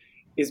Roe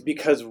is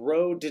because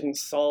Roe didn't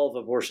solve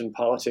abortion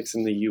politics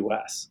in the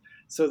U.S.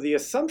 So the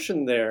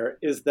assumption there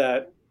is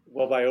that,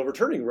 well, by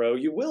overturning Roe,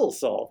 you will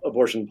solve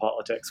abortion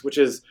politics, which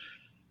is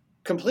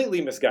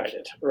completely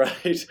misguided,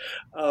 right?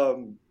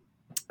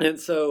 And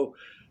so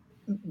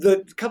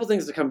the couple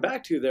things to come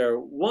back to there.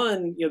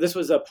 One, this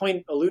was a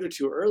point alluded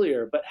to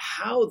earlier, but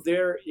how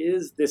there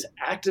is this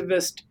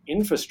activist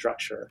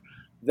infrastructure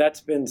that's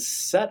been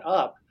set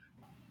up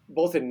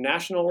both in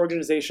national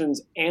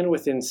organizations and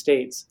within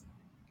states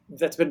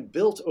that's been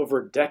built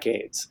over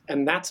decades,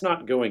 and that's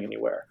not going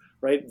anywhere,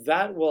 right?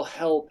 That will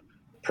help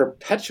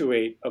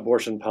perpetuate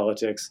abortion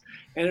politics,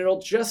 and it'll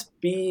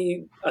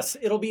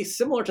be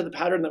similar to the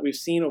pattern that we've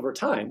seen over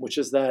time, which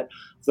is that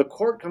the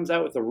court comes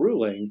out with a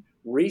ruling,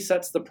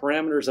 resets the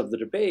parameters of the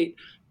debate,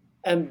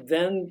 and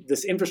then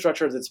this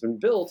infrastructure that's been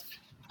built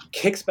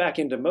kicks back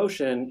into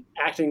motion,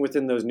 acting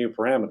within those new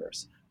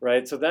parameters,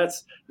 right? So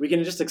we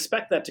can just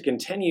expect that to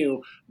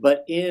continue,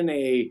 but in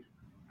a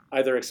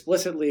either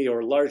explicitly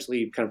or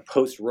largely kind of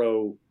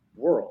post-Roe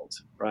world,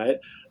 right?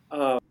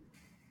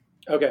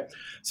 Okay,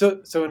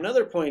 so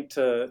another point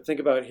to think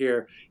about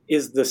here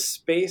is the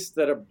space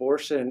that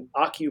abortion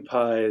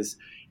occupies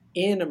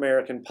in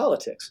American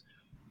politics.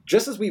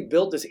 Just as we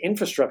built this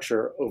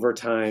infrastructure over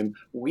time,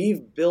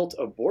 we've built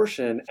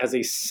abortion as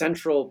a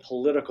central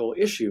political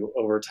issue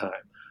over time.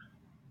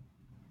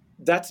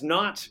 That's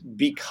not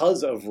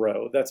because of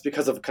Roe. That's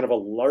because of kind of a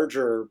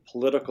larger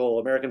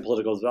American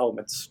political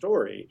development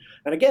story.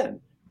 And again,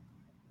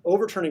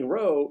 overturning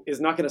Roe is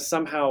not going to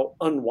somehow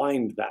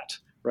unwind that,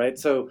 right?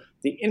 So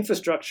the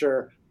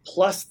infrastructure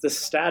plus the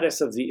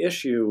status of the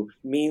issue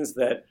means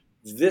that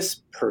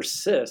this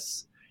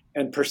persists,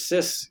 and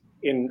persists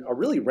in a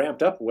really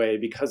ramped up way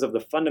because of the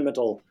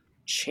fundamental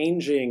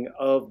changing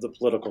of the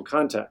political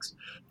context.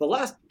 The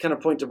last kind of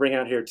point to bring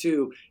out here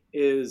too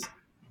is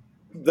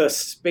the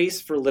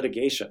space for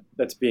litigation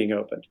that's being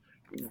opened.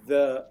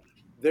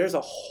 There's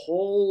a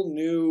whole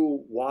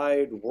new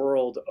wide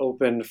world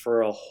open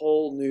for a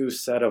whole new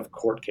set of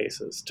court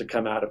cases to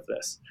come out of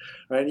this,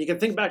 right? And you can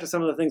think back to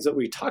some of the things that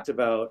we talked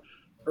about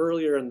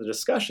earlier in the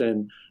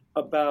discussion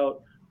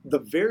about the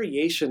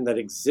variation that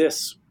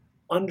exists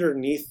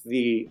underneath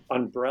the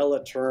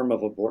umbrella term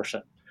of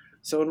abortion,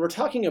 So when we're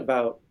talking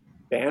about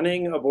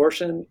banning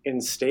abortion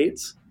in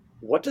states,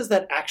 what does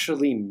that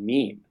actually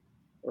mean,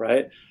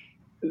 right?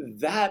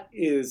 That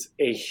is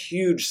a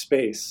huge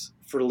space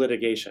for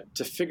litigation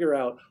to figure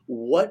out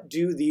what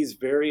do these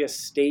various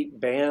state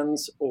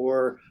bans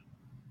or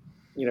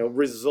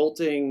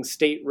resulting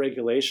state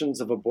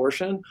regulations of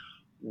abortion,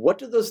 what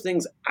do those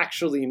things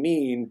actually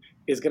mean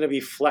is going to be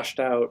fleshed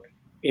out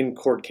in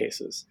court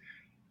cases.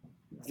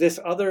 This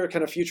other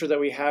kind of future that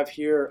we have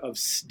here of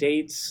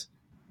states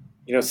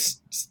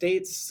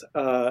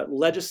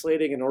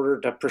legislating in order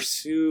to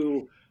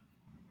pursue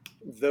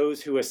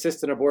those who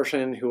assist in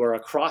abortion who are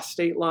across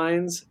state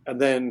lines,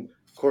 and then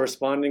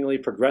correspondingly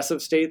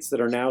progressive states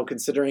that are now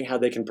considering how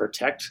they can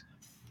protect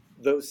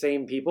those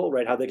same people,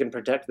 right? How they can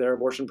protect their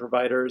abortion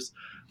providers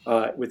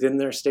within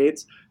their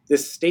states.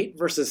 This state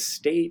versus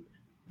state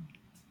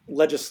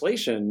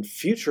legislation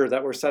future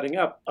that we're setting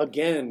up,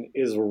 again,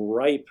 is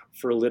ripe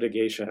for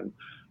litigation,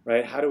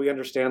 right? How do we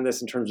understand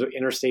this in terms of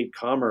interstate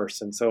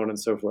commerce and so on and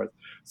so forth?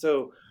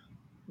 So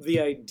the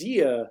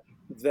idea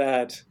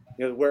that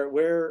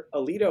where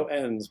Alito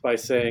ends by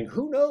saying,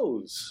 who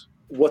knows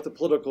what the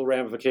political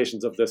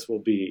ramifications of this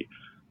will be,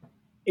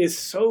 is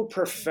so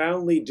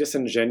profoundly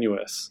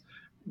disingenuous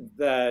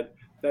that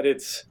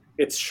it's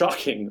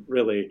shocking,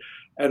 really.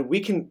 And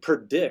we can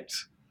predict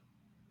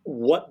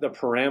what the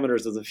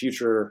parameters of the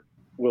future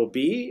will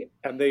be,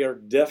 and they are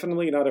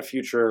definitely not a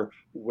future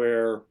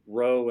where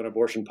Roe and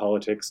abortion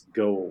politics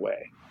go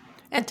away.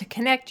 And to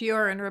connect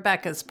your and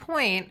Rebecca's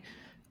point,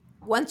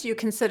 once you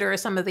consider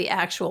some of the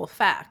actual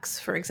facts,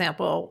 for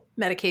example,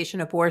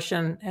 medication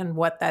abortion and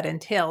what that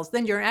entails,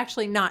 then you're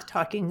actually not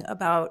talking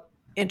about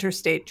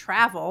interstate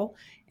travel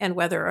and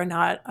whether or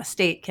not a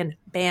state can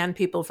ban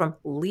people from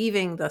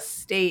leaving the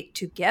state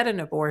to get an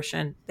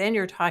abortion. Then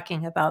you're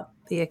talking about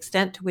the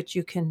extent to which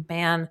you can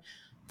ban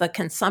the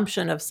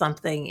consumption of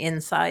something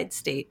inside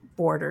state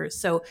borders.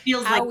 So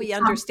how we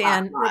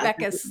understand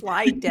Rebecca's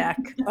slide deck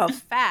of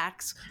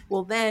facts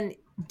will then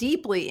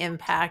deeply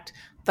impact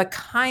the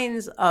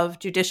kinds of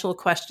judicial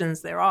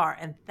questions there are.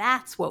 And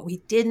that's what we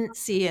didn't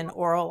see in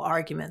oral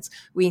arguments.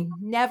 We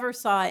never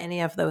saw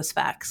any of those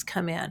facts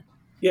come in.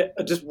 Yeah,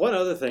 just one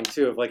other thing,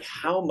 too, of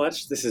how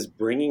much this is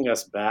bringing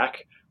us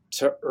back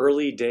to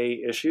early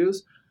day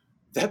issues.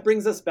 That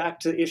brings us back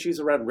to issues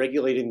around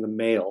regulating the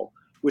mail,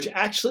 which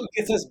actually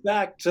gets us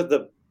back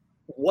to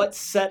what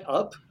set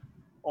up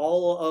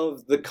all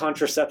of the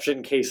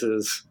contraception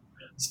cases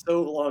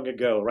so long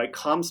ago, right?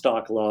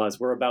 Comstock laws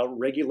were about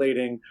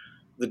regulating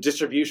the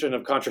distribution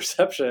of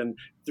contraception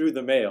through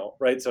the mail,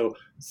 right? So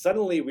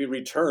suddenly we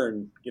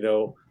return,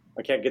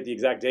 I can't get the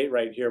exact date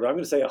right here, but I'm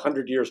going to say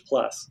 100 years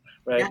plus,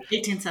 right? Yeah,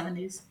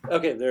 1870s.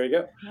 Okay, there you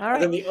go. All right.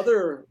 And then the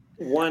other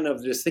one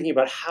of just thinking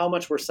about how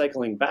much we're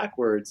cycling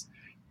backwards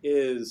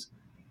is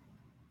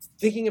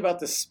thinking about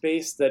the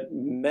space that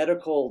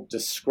medical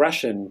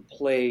discretion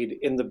played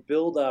in the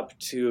build-up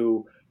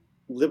to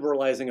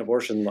liberalizing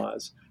abortion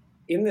laws.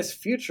 In this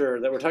future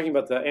that we're talking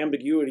about, the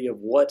ambiguity of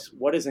what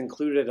is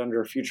included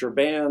under future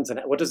bans and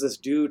what does this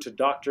do to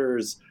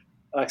doctors'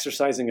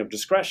 exercising of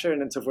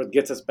discretion and so forth,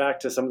 gets us back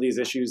to some of these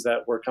issues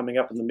that were coming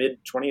up in the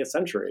mid-20th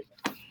century.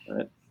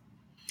 Right?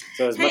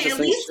 So as much as at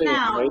least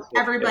now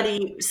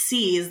everybody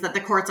sees that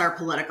the courts are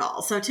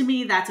political. So to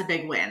me, that's a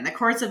big win. The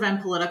courts have been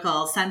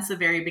political since the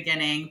very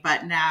beginning,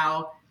 but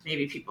now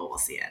maybe people will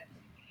see it.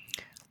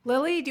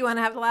 Lily, do you want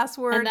to have the last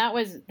word? And that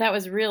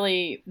was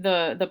really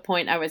the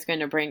point I was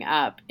going to bring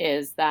up,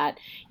 is that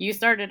you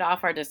started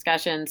off our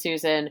discussion,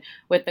 Susan,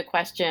 with the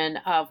question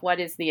of what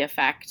is the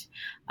effect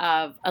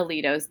of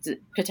Alito's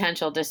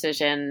potential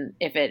decision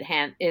if it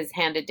is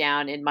handed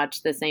down in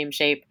much the same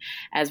shape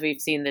as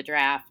we've seen the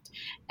draft.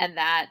 And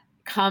that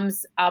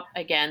comes up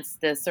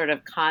against this sort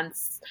of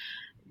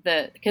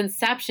the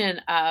conception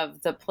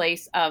of the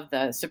place of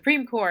the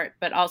Supreme Court,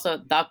 but also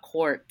the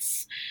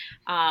courts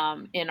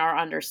in our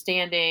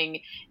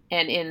understanding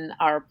and in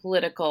our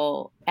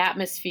political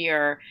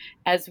atmosphere,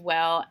 as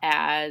well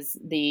as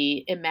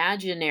the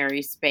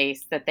imaginary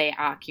space that they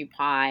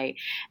occupy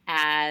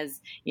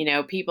as,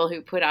 people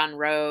who put on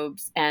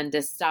robes and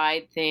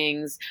decide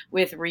things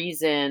with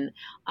reason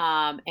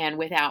and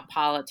without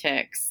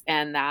politics.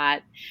 And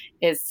that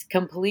is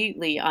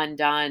completely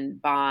undone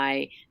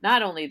by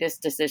not only this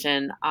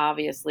decision,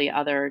 obviously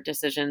other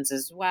decisions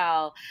as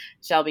well,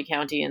 Shelby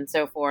County and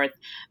so forth,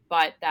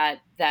 but that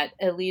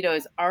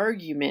Alito's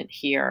argument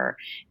here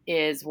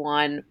is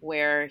one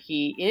where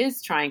he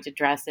is trying to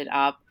dress it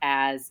up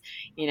as,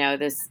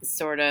 this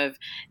sort of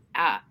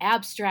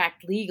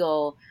abstract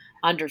legal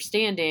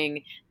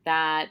understanding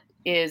that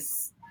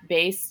is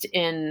based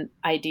in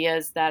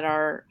ideas that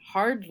are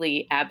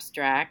hardly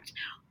abstract,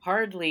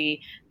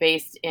 hardly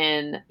based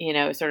in,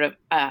 sort of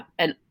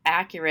an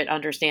accurate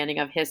understanding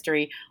of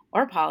history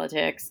or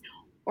politics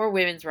or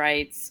women's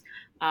rights.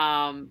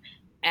 And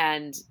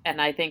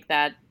I think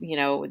that,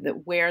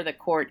 where the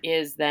court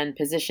is then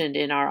positioned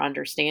in our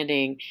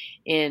understanding,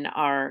 in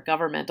our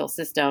governmental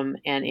system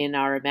and in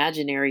our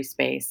imaginary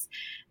space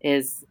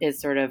is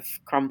sort of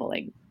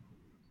crumbling.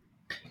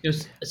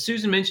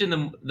 Susan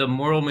mentioned the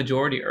moral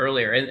majority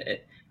earlier, and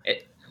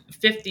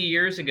 50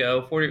 years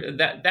ago, 40,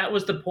 that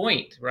was the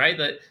point, right?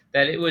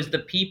 That it was the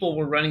people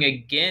were running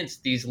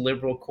against these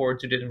liberal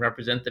courts who didn't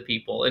represent the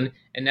people, and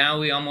now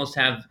we almost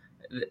have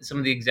some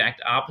of the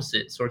exact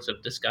opposite sorts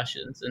of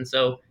discussions, and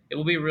so it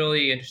will be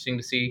really interesting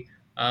to see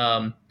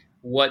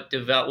what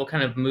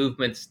kind of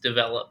movements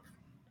develop,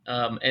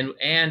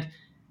 and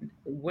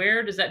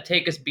where does that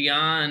take us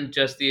beyond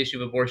just the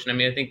issue of abortion? I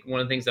mean, I think one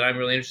of the things that I'm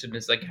really interested in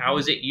is like, how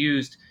is it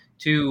used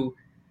to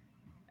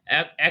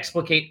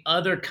explicate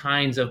other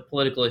kinds of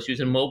political issues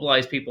and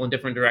mobilize people in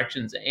different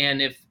directions? And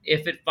if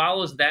it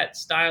follows that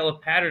style of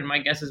pattern, my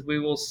guess is we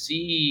will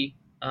see,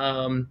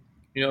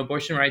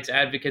 abortion rights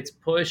advocates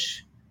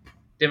push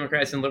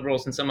Democrats and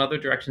liberals in some other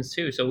directions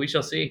too. So we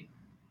shall see.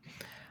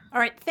 All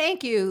right.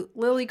 Thank you,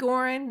 Lily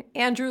Goren,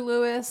 Andrew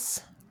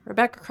Lewis,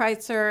 Rebecca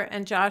Kreitzer,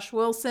 and Josh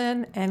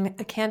Wilson, and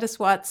Candace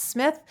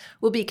Watts-Smith.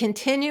 We'll be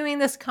continuing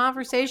this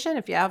conversation.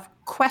 If you have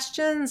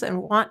questions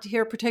and want to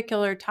hear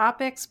particular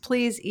topics,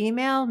 please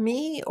email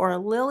me or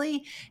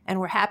Lily, and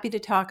we're happy to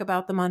talk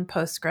about them on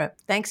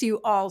Postscript. Thanks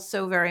you all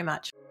so very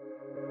much.